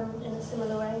functions in a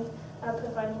similar way,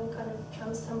 providing a kind of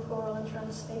trans-temporal and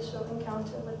trans-spatial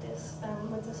encounter with this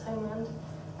homeland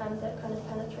that kind of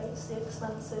penetrates the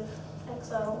expansive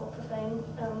exile or profane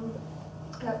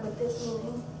with this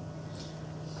meaning.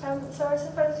 So I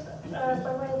suppose,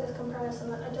 by way of this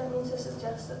comparison, I don't mean to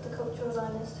suggest that the cultural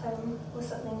Zionist home was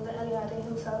something that Eliade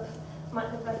himself might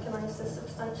have recognised as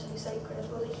substantially sacred,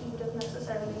 or that he would have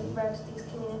necessarily read these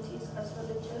communities as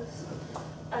religious.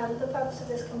 The purpose of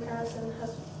this comparison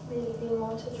has really been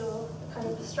more to draw kind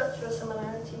of structural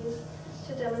similarities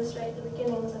to demonstrate the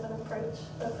beginnings of an approach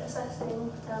of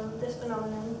assessing this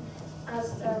phenomenon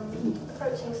as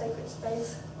approaching sacred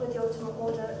space with the ultimate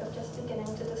order of just beginning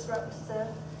to disrupt the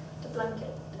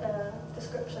blanket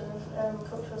description of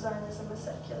cultural Zionism as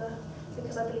secular,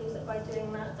 because I believe that by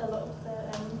doing that, a lot of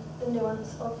the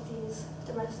nuance of these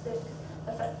domestic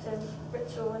effective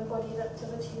ritual embodied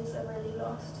activities are really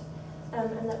lost.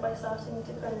 And that by starting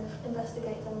to kind of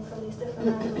investigate them from these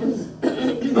different angles,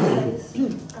 space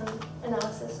and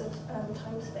analysis of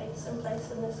time, space, and place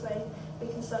in this way, we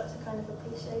can start to kind of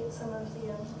appreciate some of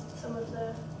the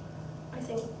I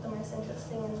think the most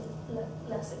interesting and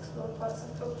less explored parts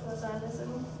of cultural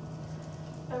Zionism.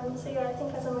 So yeah, I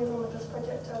think as I move on with this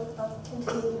project, I'll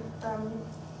continue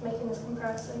making this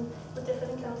comparison with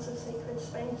different accounts of sacred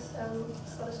space.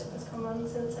 Scholarship has come on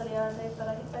since Eliade, but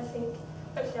I think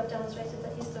hopefully I've demonstrated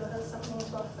that he still has something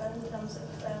to offer in terms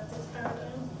of this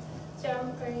paradigm. So yeah,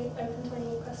 I'm very open to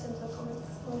any questions or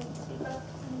comments or feedback.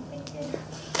 Thank you.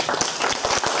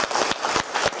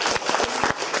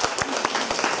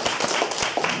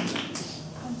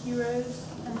 Thank you, Rose.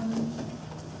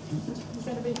 Does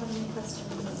anybody have any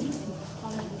questions or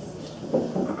comments?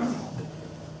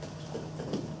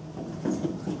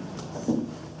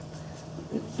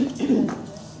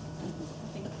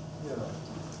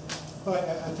 I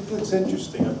think that's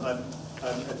interesting. I'm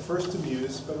at first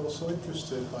amused, but also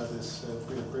interested by this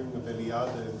bringing of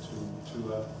Eliade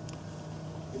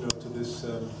to this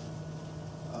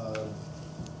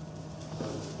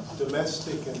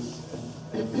domestic and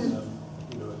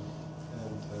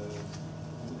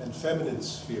feminine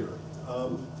sphere.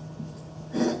 You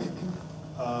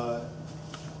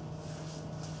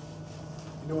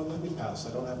know what? Let me pass. I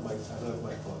don't have my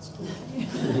thoughts.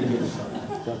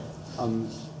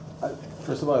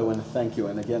 First of all, I want to thank you.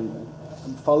 And again,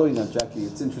 following on Jackie,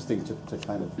 it's interesting to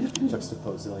kind of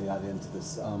juxtapose Eliade into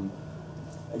this.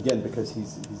 Again, because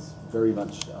he's very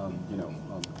much,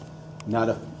 not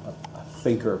a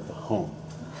thinker of the home.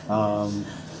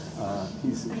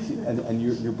 And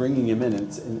you're bringing him in,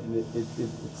 and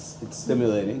it's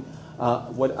stimulating.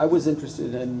 What I was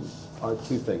interested in are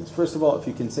two things. First of all, if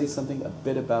you can say something a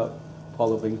bit about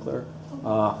Paula Winkler,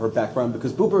 her background,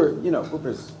 because Buber,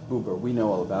 Buber's Buber. We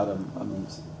know all about him. I mean,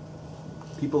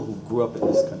 people who grew up in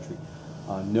this country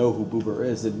know who Buber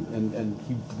is, and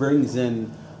he brings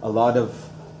in a lot of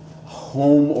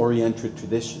home-oriented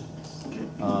traditions.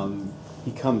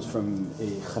 He comes from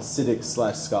a Hasidic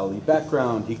 / scholarly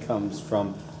background. He comes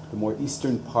from the more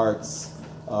eastern parts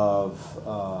of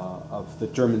the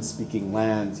German-speaking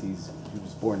lands. He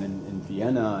was born in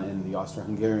Vienna in the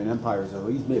Austro-Hungarian Empire, so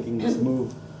he's making this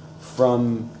move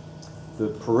from the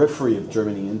periphery of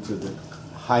Germany into the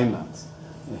Heimat,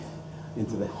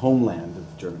 into the homeland of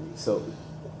Germany. So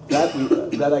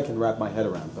that I can wrap my head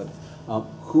around. But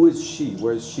who is she?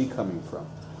 Where is she coming from?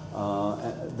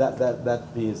 That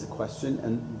to me is a question.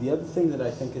 And the other thing that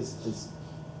I think is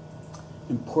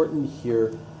important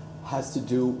here has to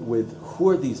do with who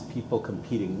are these people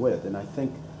competing with. And I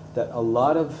think that a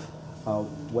lot of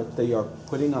what they are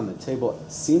putting on the table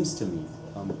seems to me,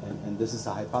 and this is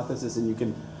a hypothesis, and you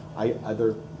can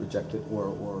either reject it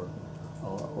or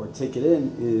take it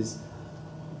in, is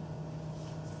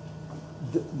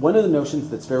one of the notions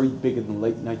that's very big in the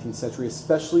late 19th century,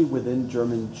 especially within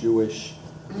German Jewish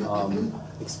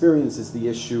experience, is the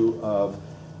issue of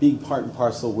being part and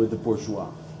parcel with the bourgeois.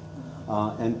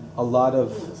 And a lot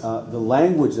of the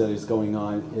language that is going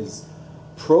on is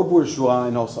pro-bourgeois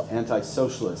and also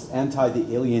anti-socialist, anti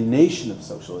the alienation of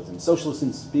socialism.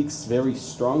 Socialism speaks very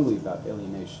strongly about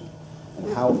alienation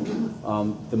and how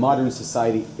the modern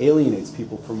society alienates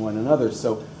people from one another.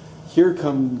 So here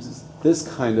comes this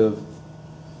kind of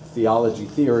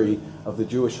theory of the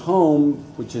Jewish home,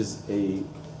 which is a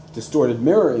distorted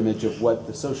mirror image of what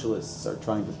the socialists are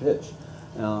trying to pitch.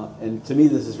 And to me,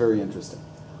 this is very interesting.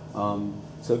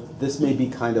 So this may be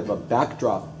kind of a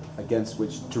backdrop against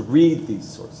which to read these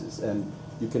sources. And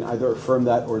you can either affirm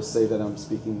that or say that I'm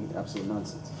speaking absolute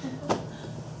nonsense.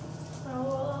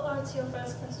 Well, I'll answer your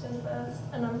first question first.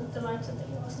 And I'm delighted that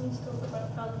you asked me to talk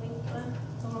about Paula Winkler.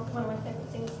 One of my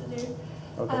favorite things to do.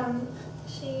 Okay.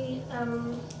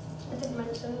 I didn't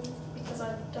mention, because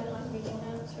I don't like reading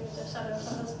her through the shadow of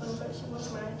her husband, but she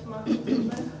was married to Martin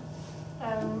Winkler.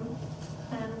 And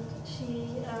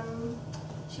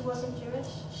she wasn't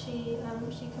Jewish. She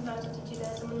converted to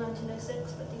Judaism in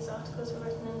 1906, but these articles were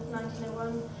written in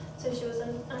 1901. So she was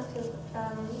an active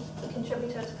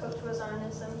contributor to Cultural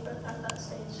Zionism, but at that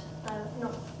stage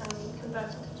not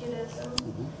converted to Judaism.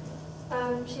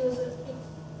 She was an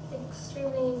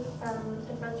extremely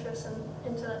adventurous and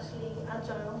intellectually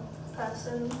agile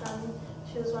person.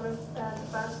 She was one of the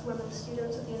first women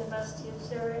students at the University of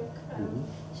Zurich.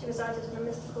 She resided in a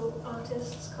mystical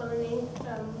artists colony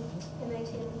in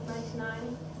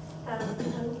 1899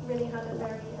 and really had a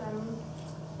very,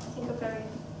 a very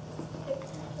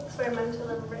experimental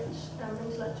and rich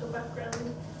intellectual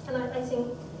background. And I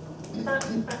think that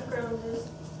background is,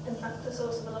 in fact, the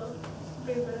source of a lot of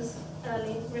Buber's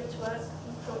early rich work,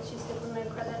 for which he's given no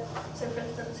credit. So for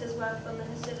instance, his work on the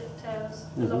Hasidic tales,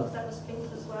 a lot of that was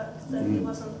Winkler's work that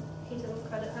he didn't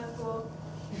credit her for.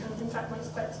 And in fact, makes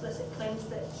quite explicit claims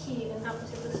that he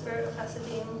inhabited the spirit of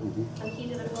Hasidim, and he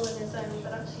did it all on his own,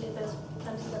 but actually there's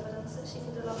plenty of evidence that she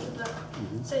did a lot of that.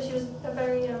 So she was a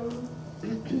very,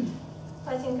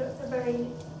 I think, a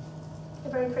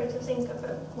very creative thinker,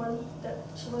 but one that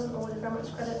she wasn't awarded very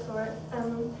much credit for it.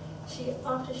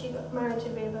 After she got married to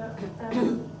Buber,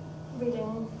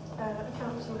 reading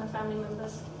accounts from her family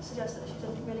members suggests that she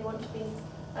didn't really want to be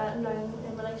known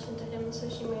in relation to him, so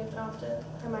she moved after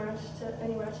her marriage to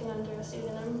only writing under a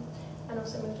pseudonym, and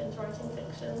also moved into writing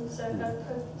fiction. So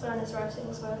her Zionist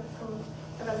writings were from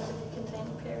a relatively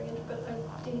contained period, but I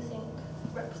do think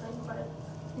represent quite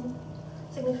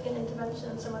significant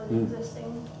intervention in some of the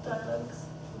existing dialogues.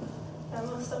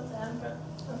 I'll stop there, but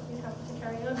I'll be happy to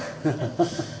carry on.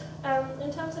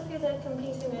 In terms of who they're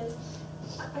competing with,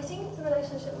 I think the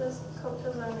relationship with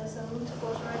cultural Zionism to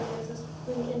border ideas is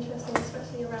really interesting,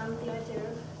 especially around the idea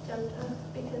of gender,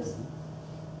 because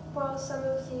while some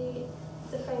of the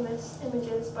famous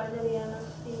images by Lillian of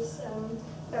these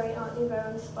very Art Nouveau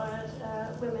inspired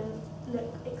women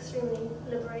look extremely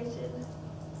liberated,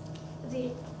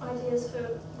 the ideas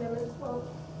for women, well,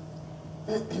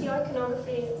 the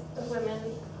iconography of women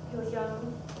who are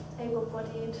young,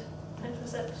 able-bodied,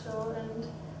 heterosexual, and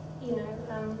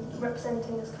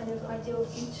representing this kind of ideal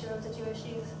future of the Jewish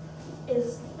youth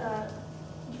is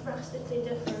drastically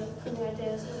different from the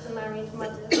ideas of the married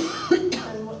mothers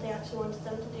and what they actually wanted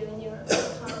them to do in Europe at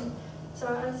the time. So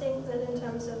I think that in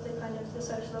terms of the kind of the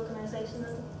social organisation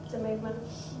that the movement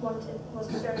wanted was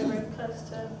very, very close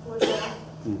to bourgeois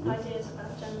ideas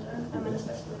about gender, and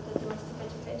especially with the domestic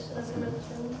education, as I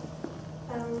mentioned.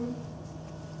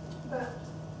 But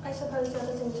I suppose the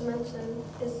other thing to mention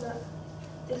is that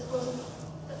this wasn't,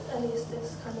 at least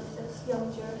this kind of this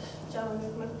young Jewish German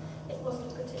movement, it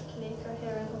wasn't particularly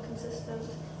coherent or consistent,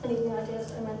 and even the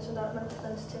ideas I mentioned aren't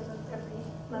representative of every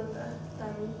member.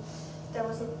 There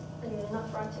wasn't really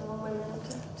enough writing on women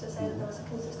to say that there was a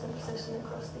consistent position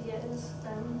across the years.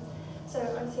 So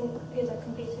I think who they're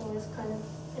competing with kind of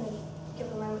in a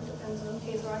given moment depends on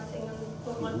who's writing and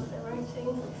what month they're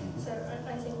writing. So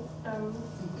I think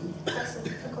that's a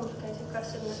complicated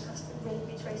question that has to really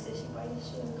be traced issue by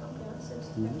issue and can't be answered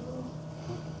overall.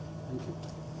 Thank you.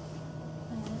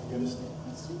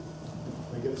 Question?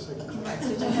 Can I get a second?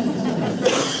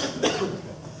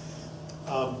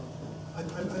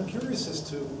 I'm curious as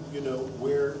to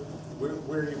where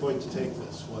you're going to take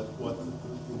this. What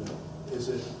is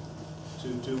it to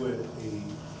do a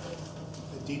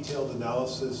detailed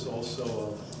analysis also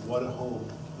of what a home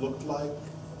looked like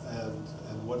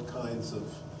and what kinds of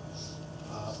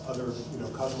other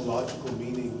cosmological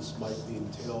meanings might be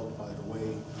entailed by the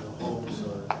way homes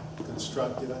are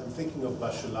constructed. I'm thinking of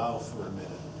Bachelard for a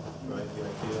minute, right? The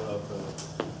idea of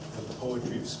the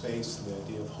poetry of space and the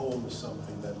idea of home as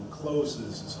something that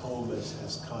encloses his home as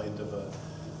kind of a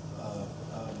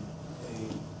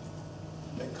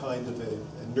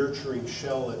nurturing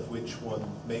shell at which one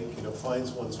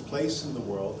finds one's place in the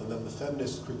world, and then the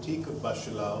feminist critique of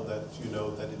Bachelard that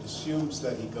that it assumes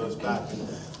that he goes back and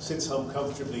sits home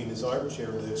comfortably in his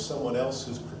armchair and there's someone else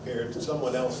who's prepared,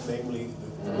 someone else, namely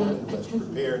the woman who has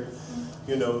prepared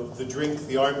the drink,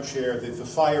 the armchair, the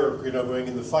fire, going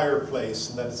in the fireplace,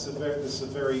 and that it's a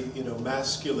very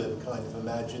masculine kind of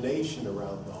imagination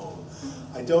around the home.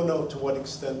 I don't know to what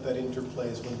extent that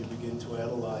interplays when you begin to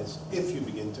analyze, if you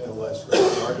begin to analyze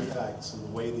the artifacts and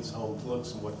the way these homes look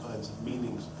and what kinds of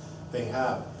meanings they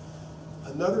have.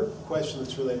 Another question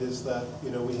that's related is that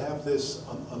we have this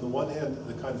on the one hand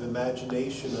the kind of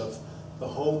imagination of the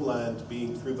homeland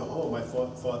being through the home. I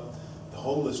thought the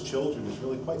homeless children is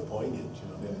really quite poignant.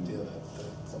 The idea that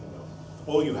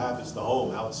all you have is the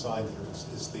home. Outside there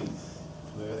is the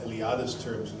Eliada's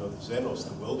terms, the xenos,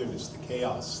 the wilderness, the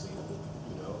chaos.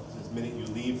 The minute you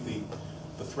leave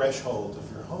the threshold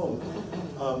of your home.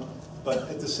 But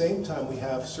at the same time, we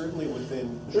have certainly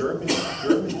within German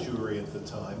Jewry at the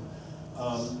time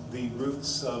the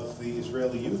roots of the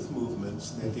Israeli youth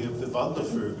movements, the idea of the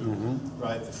Wandervögel,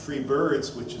 right, the free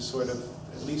birds, which is sort of,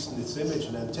 at least in its image,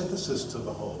 an antithesis to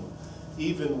the home.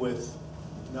 Even with,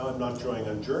 now I'm not drawing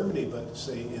on Germany, but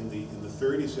say in the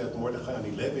 30s, you have Mordechai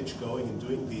Anilevich going and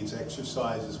doing these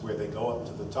exercises where they go up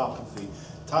to the top of the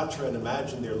Tatra and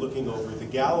imagine they're looking over the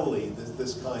Galilee,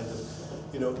 this kind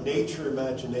of, nature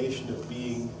imagination of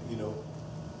being,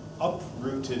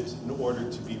 uprooted in order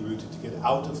to be rooted, to get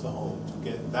out of the home, to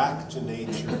get back to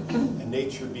nature, and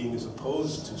nature being as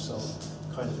opposed to some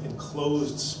kind of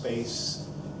enclosed space,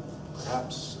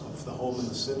 perhaps of of the home and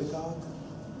the synagogue.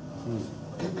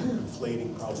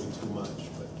 Inflating probably too much,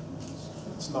 but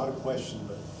it's not a question,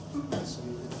 but I see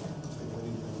anything.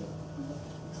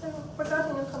 So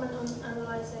regarding your comment on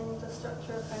analysing the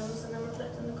structure of homes and then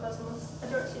reflecting the cosmos, I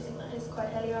do actually think that is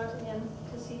quite Eliadian,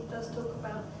 because he does talk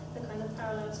about the kind of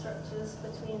parallel structures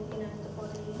between, you know, the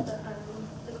body, the home,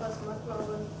 the cosmos,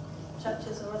 rather than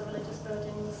churches or other religious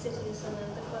buildings, cities, and then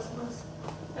the cosmos.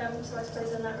 So I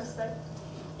suppose in that respect,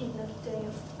 even if doing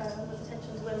it with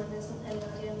attention to women isn't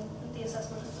Eliadian, the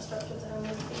assessment of the structure of the home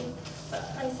would be. But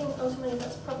I think ultimately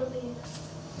that's probably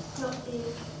not the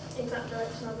exact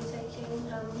direction I'll be taking,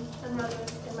 and rather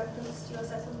in reference to your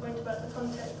second point about the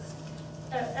context.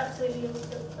 Absolutely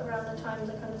around the time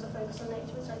the kind of the focus on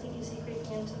nature, which I think you see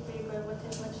creeping into Buber with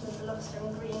his mention of the lost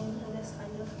and green and this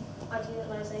kind of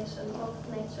idealization of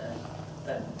nature.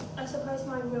 But I suppose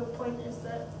my real point is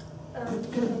that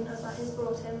even as that is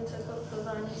brought into Cultural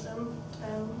Zionism,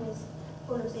 with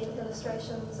all of the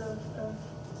illustrations of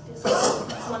this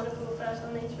wonderful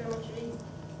fertile nature imagery,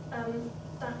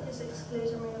 that is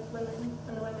exclusionary of women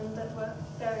and the women that were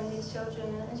bearing these children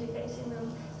and educating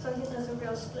them. So I think there's a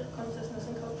real split consciousness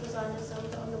in Cultural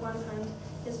Zionism that on the one hand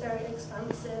is very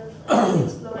expansive and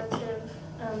explorative,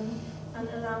 and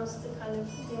allows the kind of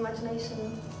the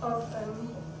imagination of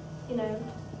you know,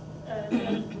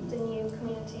 the new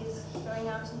communities going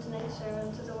out into nature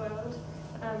and to the world,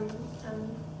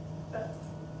 but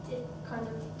it kind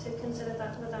of to consider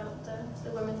that without the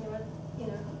women who are, you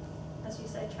know, as you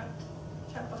say, trapped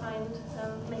behind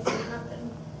making it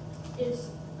happen is,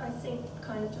 I think,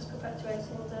 kind of just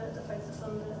perpetuating the focus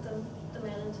on the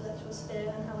male intellectual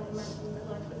sphere and how we imagine that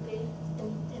life would be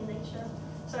in nature.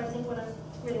 So I think what I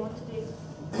really want to do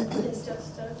is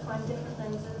just to find different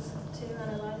lenses to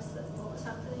analyse what was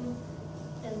happening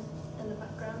in the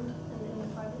background and in the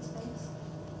private space.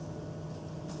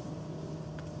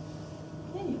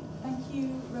 Okay, thank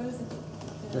you, Rose.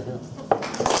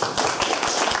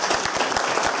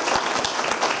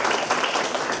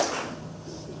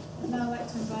 Now I'd like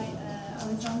to invite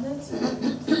Alexander to say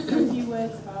a few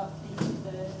words about the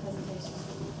presentation.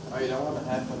 Oh, you don't want to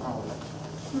have an hour lecture?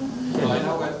 Well, I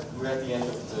know we're at the end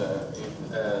of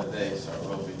the day, so it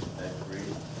will be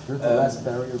brief. You're the last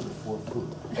barrier before food.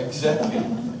 Exactly.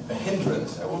 A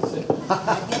hindrance, I would say.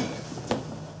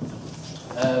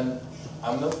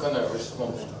 I'm not going to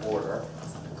respond in order,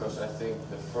 because I think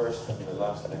the first and the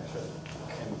last lecture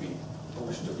can be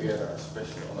pushed together,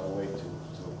 especially on our way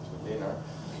to dinner.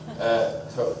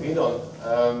 So, Gideon,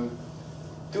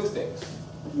 two things.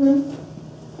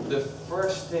 The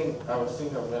first thing I was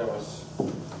thinking of when I was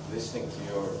listening to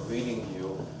you or reading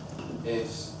you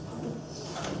is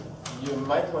you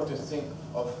might want to think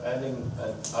of adding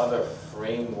another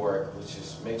framework, which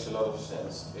makes a lot of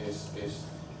sense, is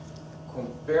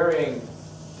comparing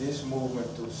this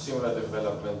movement to similar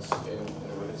developments in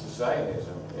religious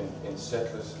Zionism, in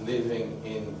settlers living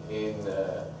in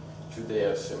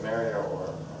Judea, Samaria,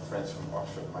 or friends from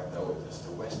Oxford might know it as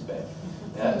the West Bank.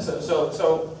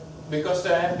 So because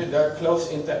there are close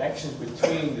interactions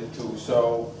between the two,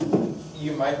 so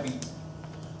you might be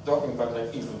talking about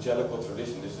like evangelical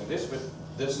tradition, this and this, but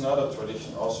there's another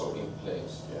tradition also in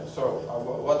place. Yeah. So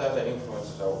what are the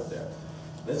influences over there?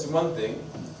 That's one thing.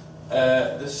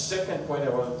 The second point I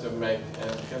wanted to make, and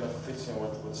it kind of fits in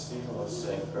what Stephen was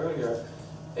saying earlier,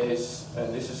 is,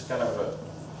 and this is kind of a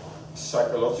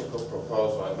psychological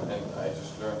proposal, and I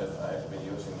just learned that I've been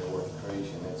using the word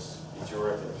creation. It's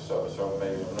pejorative, so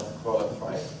maybe I'm not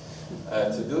qualified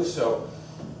to do so.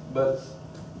 But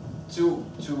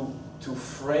to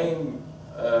frame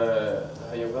the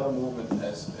Hayovel movement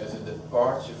as a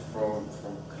departure from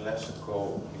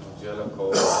classical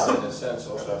evangelical, in a sense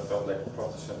also I felt like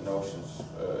Protestant notions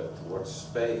towards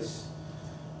space,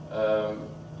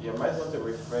 you might want to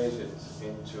rephrase it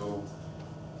into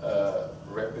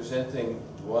representing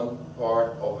one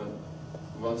part of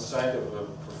one side of a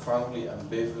profoundly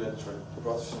ambivalent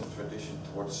Protestant tradition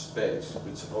towards space,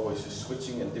 which always is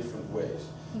switching in different ways.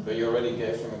 But you already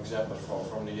gave some examples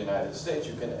from the United States.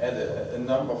 You can add a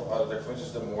number of other, like for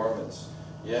instance the Mormons,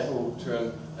 yeah, who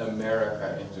turn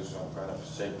America into some kind of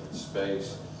sacred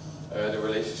space. The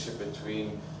relationship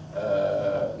between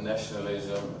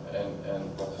nationalism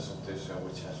and Protestantism,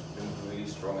 which has been really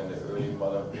strong in the early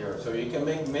modern period. So you can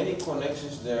make many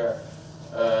connections there.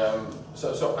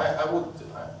 So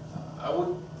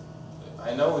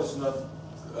I know it's not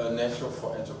natural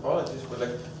for anthropologists, but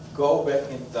like go back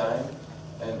in time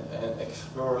and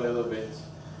explore a little bit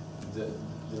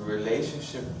the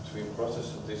relationship between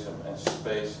Protestantism and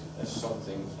space as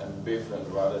something ambivalent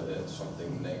rather than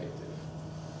something negative.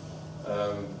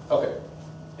 Okay,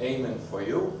 amen for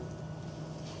you.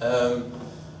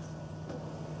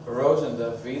 Rose and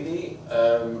Davidi,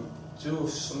 two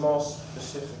small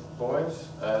specific points.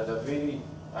 Davidi,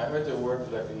 I heard the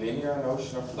word like linear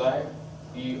notion of time.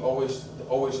 He always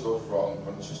goes wrong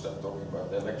when you start talking about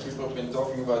that. Like people have been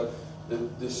talking about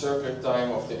the circular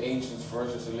time of the ancients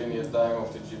versus the linear time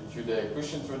of the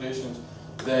Judeo-Christian traditions,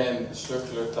 then the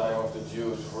circular time of the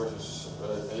Jews versus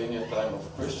the linear time of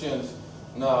Christians.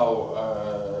 Now,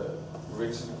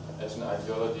 religion as an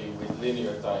ideology with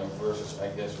linear time versus, I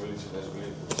guess, religion as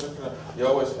circular, you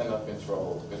always end up in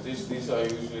trouble, because these are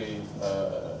usually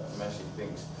messy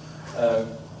things.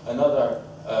 Another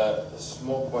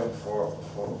small point for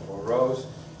Rose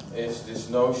is this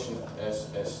notion as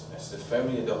the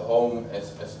family, the home,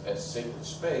 as sacred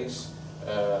space,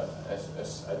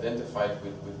 as identified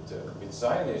with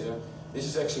Zionism. This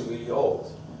is actually really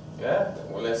old. Yeah.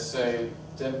 Well, let's say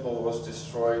temple was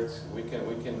destroyed. We can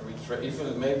retrace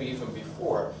maybe even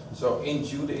before. So in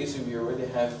Judaism, we already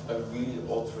have a really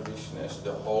old tradition as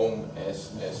the home, as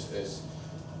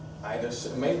either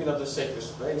maybe not a sacred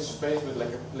space, but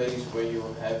like a place where you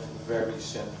have very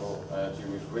central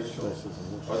Jewish rituals.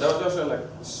 But those are like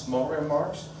small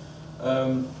remarks.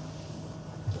 And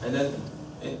then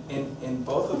in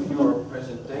both of your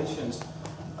presentations,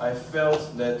 I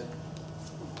felt that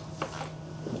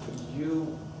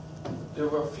there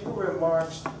were a few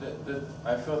remarks that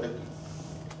I felt like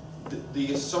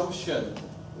the assumption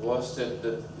was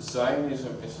that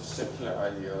Zionism is a secular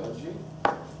ideology,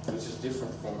 which is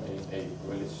different from a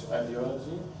religious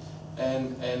ideology,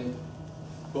 and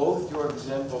both your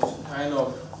examples kind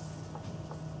of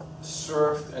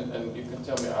served, and you can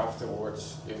tell me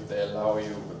afterwards if they allow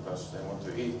you because they want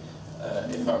to eat,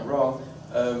 if I'm wrong,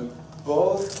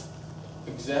 both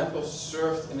examples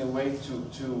served in a way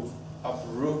to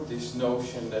uproot this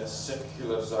notion that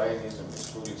secular Zionism is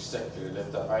fully secular,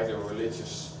 that there are either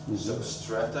religious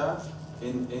substrata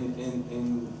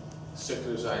in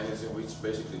secular Zionism, which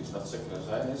basically is not secular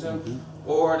Zionism,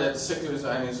 or that secular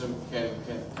Zionism can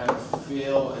kind of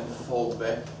fail and fall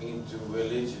back into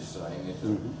religious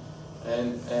Zionism.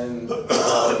 And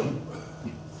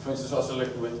for instance, also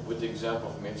like with the example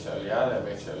of Mircea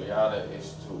Eliade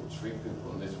is to three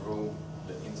people in this room,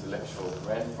 the intellectual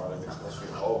grandfather, because we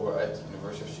all were at the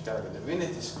University of Chicago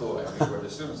Divinity School and we were the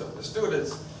students of the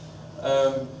students.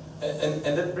 And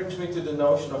that brings me to the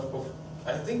notion of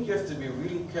I think you have to be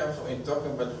really careful in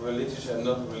talking about religious and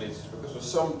not religious, because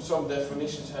some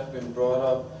definitions have been brought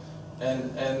up,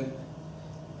 and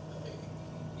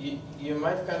you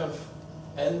might kind of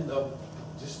end up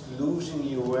just losing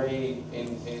your way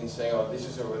in saying, oh, this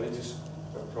is a religious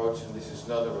approach and this is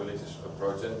not a religious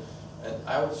approach. And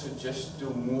I would suggest do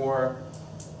more,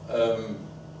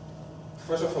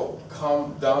 first of all,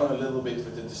 calm down a little bit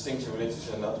with the distinction religious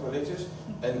and not religious,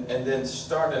 and then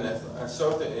start an effort. And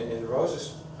so in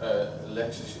Rose's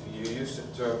lectures, you use the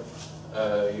term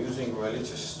using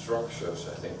religious structures,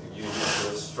 I think. You use the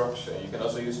word structure. You can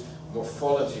also use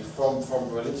morphology from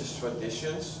religious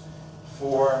traditions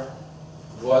for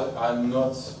what are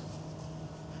not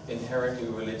inherently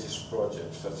religious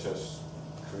projects, such as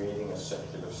creating a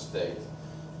secular state.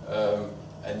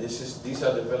 And these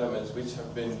are developments which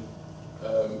have been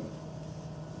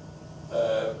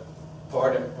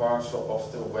part and parcel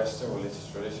of the Western religious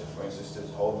tradition. For instance, this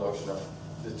whole notion of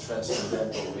the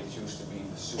transcendental, which used to be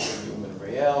the superhuman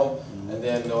realm, and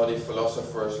then Nordic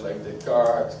philosophers like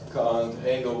Descartes, Kant,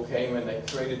 Hegel came and they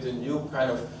created a new kind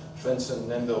of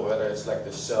transcendental, whether it's like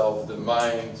the self, the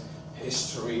mind,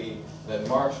 history. Then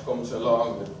Marx comes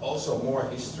along with also more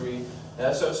history.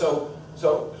 So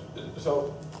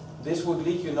this would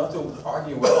lead you not to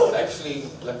argue, well, actually,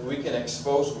 like we can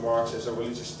expose Marx as a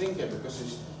religious thinker because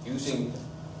he's using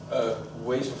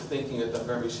ways of thinking that are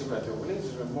very similar to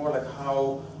religious, but more like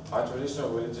how are traditional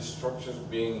religious structures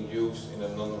being used in a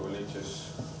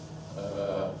non-religious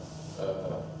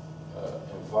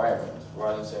environment,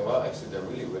 rather than saying, well, actually they're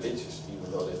really religious,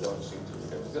 even though they don't seem to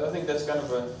be. I think that's kind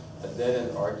of a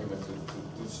dead-end argument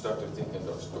to start to think in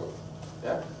those terms.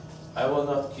 Yeah, I will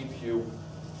not keep you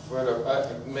further.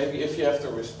 Maybe if you have to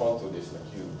respond to this, like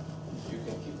you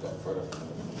can keep them further.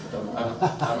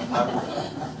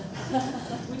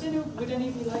 Would any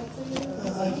of you like to?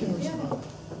 I can respond.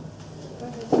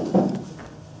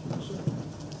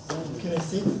 Can I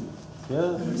sit?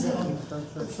 Yeah.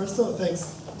 First of all, thanks.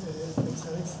 Thanks,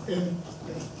 Alex.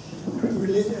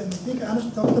 Religion, and I think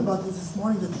Anna talked about this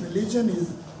morning, that religion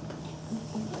is,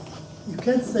 you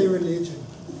can't say religion,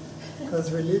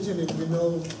 because religion, we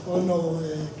all know,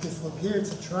 from here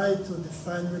to try to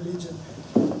define religion.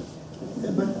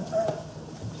 But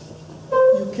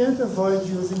you can't avoid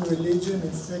using religion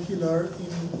and secular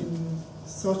in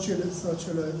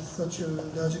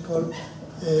sociological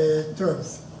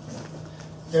terms.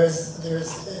 There's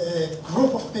a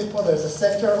group of people, there's a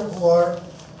sector who are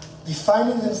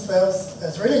defining themselves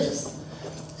as religious.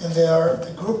 And there are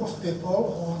a group of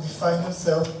people who define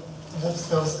themselves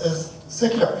as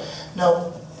secular.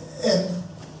 Now,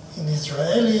 in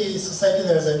Israeli society,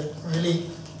 there's a really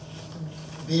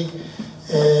big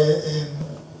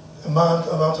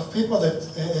amount of people that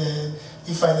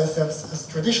define themselves as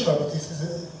traditional, but this is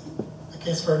a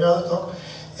case for another talk.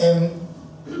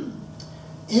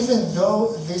 Even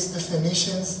though these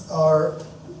definitions are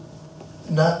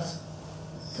not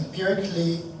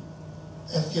empirically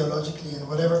and theologically and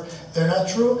whatever, they're not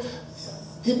true.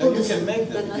 People you can make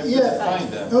them, you can define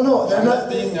them. No, they're not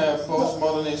being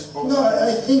postmodernist. No,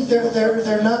 I think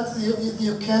they're not.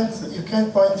 You can't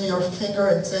point to your finger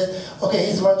and say, okay,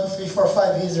 he's 1, 2, 3, 4,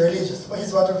 5. He's religious.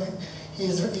 He's 1, 2, 3.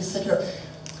 He's secular.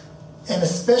 And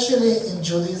especially in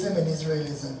Judaism and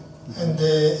Israelism. And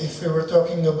if we were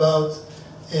talking about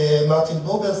Martin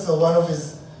Buber, so one of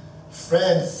his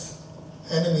friends,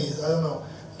 enemies, I don't know,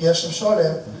 Gershom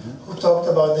Scholem, who talked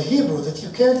about the Hebrew, that you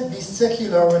can't be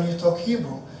secular when you talk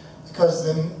Hebrew, because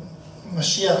the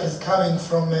Mashiach is coming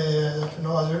from, I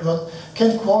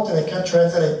can't quote and I can't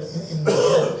translate in my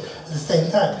head at the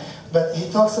same time. But he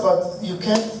talks about you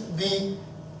can't be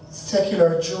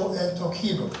secular Jew and talk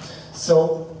Hebrew.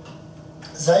 So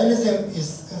Zionism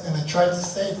is, and I tried to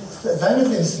say,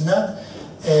 Zionism is not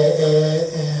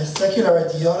a secular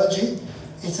ideology.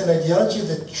 It's an ideology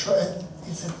that it's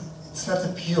not a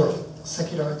pure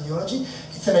secular ideology.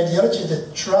 It's an ideology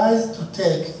that tries to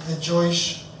take the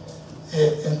Jewish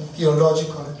and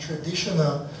theological and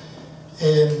traditional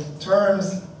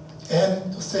terms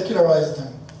and to secularize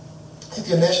them,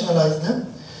 to nationalize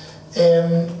them.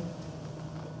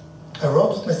 I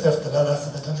wrote it myself, Talal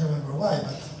Asad, I don't remember why,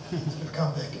 but it will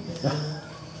come back.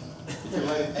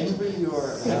 Angry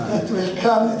or it will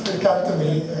come to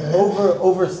me.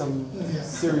 Over some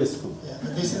serious food. Yeah,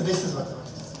 but this is what I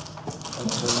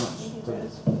wanted to say.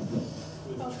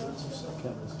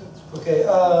 Okay,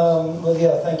 well,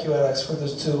 yeah, thank you, Alex, for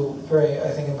those two very,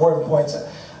 I think, important points.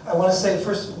 I want to say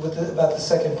first about the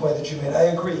second point that you made.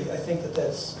 I agree. I think that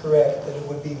that's correct, that it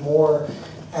would be more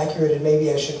accurate, and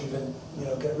maybe I should even,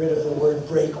 get rid of the word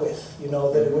break with,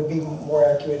 that it would be more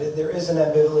accurate. There is an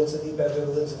ambivalence, a deep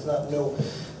ambivalence, it's not new.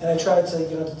 And I tried to,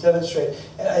 to demonstrate.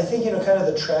 And I think, kind of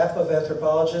the trap of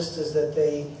anthropologists is that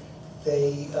they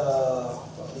well,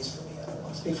 at least for me, I don't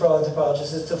want to speak for all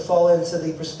anthropologists, is to fall into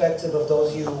the perspective of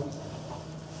those you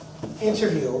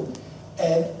interview.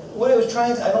 And what I was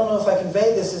trying to, I don't know if I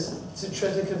convey this, is to try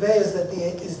to convey is that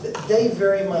they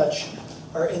very much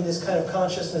are in this kind of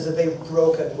consciousness that they've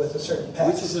broken with a certain past.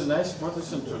 Which is a nice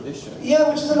Protestant tradition. Yeah,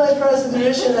 which is a nice Protestant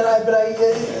tradition, and I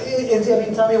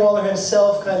mean, Tommy Waller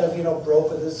himself kind of, broke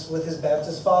with his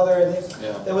Baptist father, and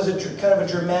there was a kind of a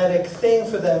dramatic thing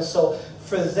for them. So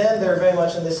for them, they're very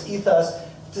much in this ethos.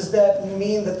 Does that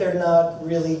mean that they're not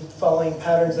really following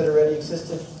patterns that already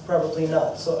existed? Probably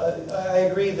not. So I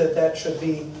agree that should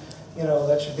be,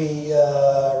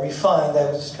 refined.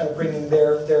 I was just kind of bringing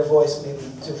their voice maybe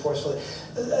too forcefully.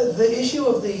 The issue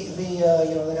of the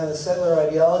kind of settler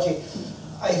ideology,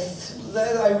 I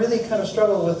really kind of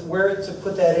struggle with where to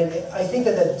put that in. I think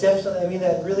that definitely,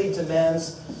 that really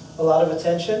demands a lot of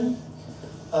attention.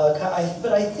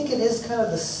 But I think it is kind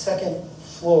of the second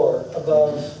floor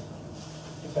above,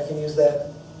 if I can use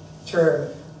that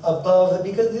term, above,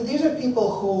 because these are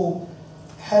people who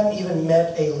hadn't even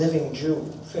met a living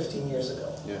Jew 15 years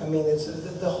ago. Yeah. I mean, it's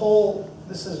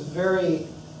this is very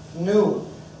new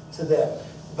to them.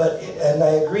 And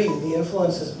I agree, the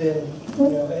influence has been,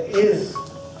 is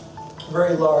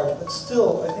very large, but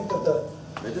still, I think that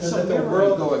there's some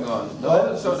mirroring going on.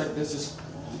 No? So like this is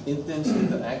intense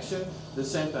interaction. At the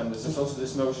same time, there's also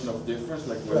this notion of difference,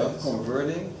 like we're not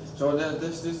converting. So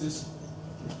there's this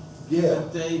give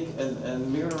and take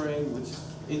and mirroring, which is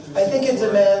interesting. I think it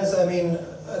demands,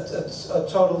 a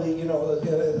totally,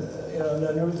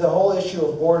 the whole issue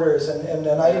of borders, and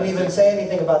I didn't even say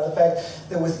anything about the fact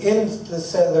that within the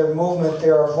settler movement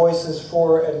there are voices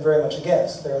for and very much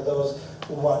against. There are those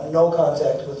who want no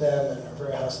contact with them and are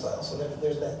very hostile. So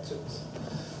there's that too.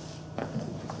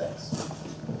 Thanks.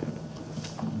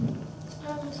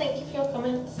 Thank you for your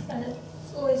comments, and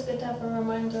it's always good to have a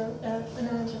reminder of an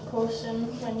element of caution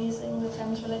when using the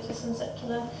terms religious and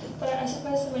secular. But I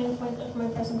suppose the main point of my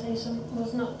presentation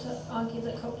was not to argue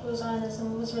that cultural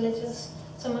Zionism was religious.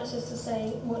 so much as to say,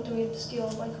 what do we obscure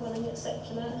by calling it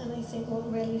secular? And I think what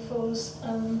really falls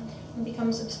and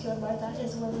becomes obscured by that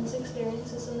is women's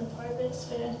experiences in the private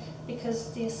sphere,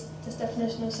 because this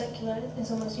definition of secular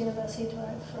is almost universally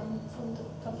derived from the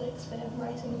public sphere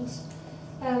writings.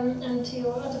 And to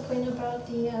your other point about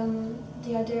the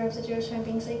idea of the Jewish home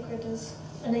being sacred as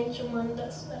an ancient one,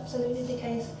 that's absolutely the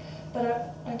case.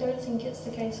 But I don't think it's the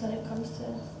case when it comes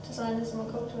to Zionism or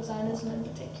cultural Zionism in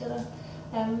particular.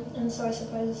 And so I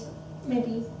suppose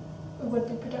maybe it would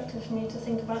be productive for me to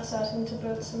think about starting to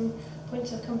build some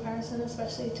points of comparison,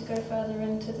 especially to go further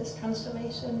into this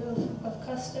transformation of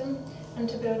custom, and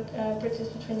to build bridges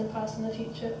between the past and the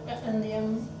future and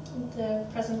the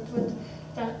present with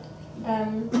that.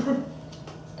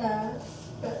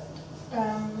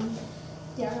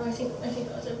 Yeah, no, I think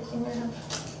that was everything I have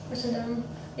written down.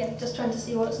 Yeah, just trying to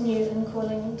see what's new in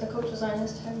calling the cultural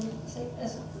Zionist home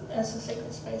as a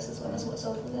sacred space, as well as what's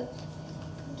old with it.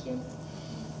 Thank you.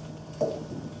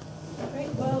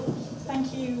 Great. Well,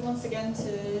 thank you once again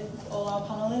to all our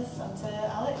panelists and to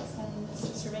Alex, and it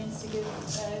just remains to give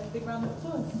a big round of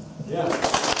applause.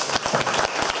 Yeah.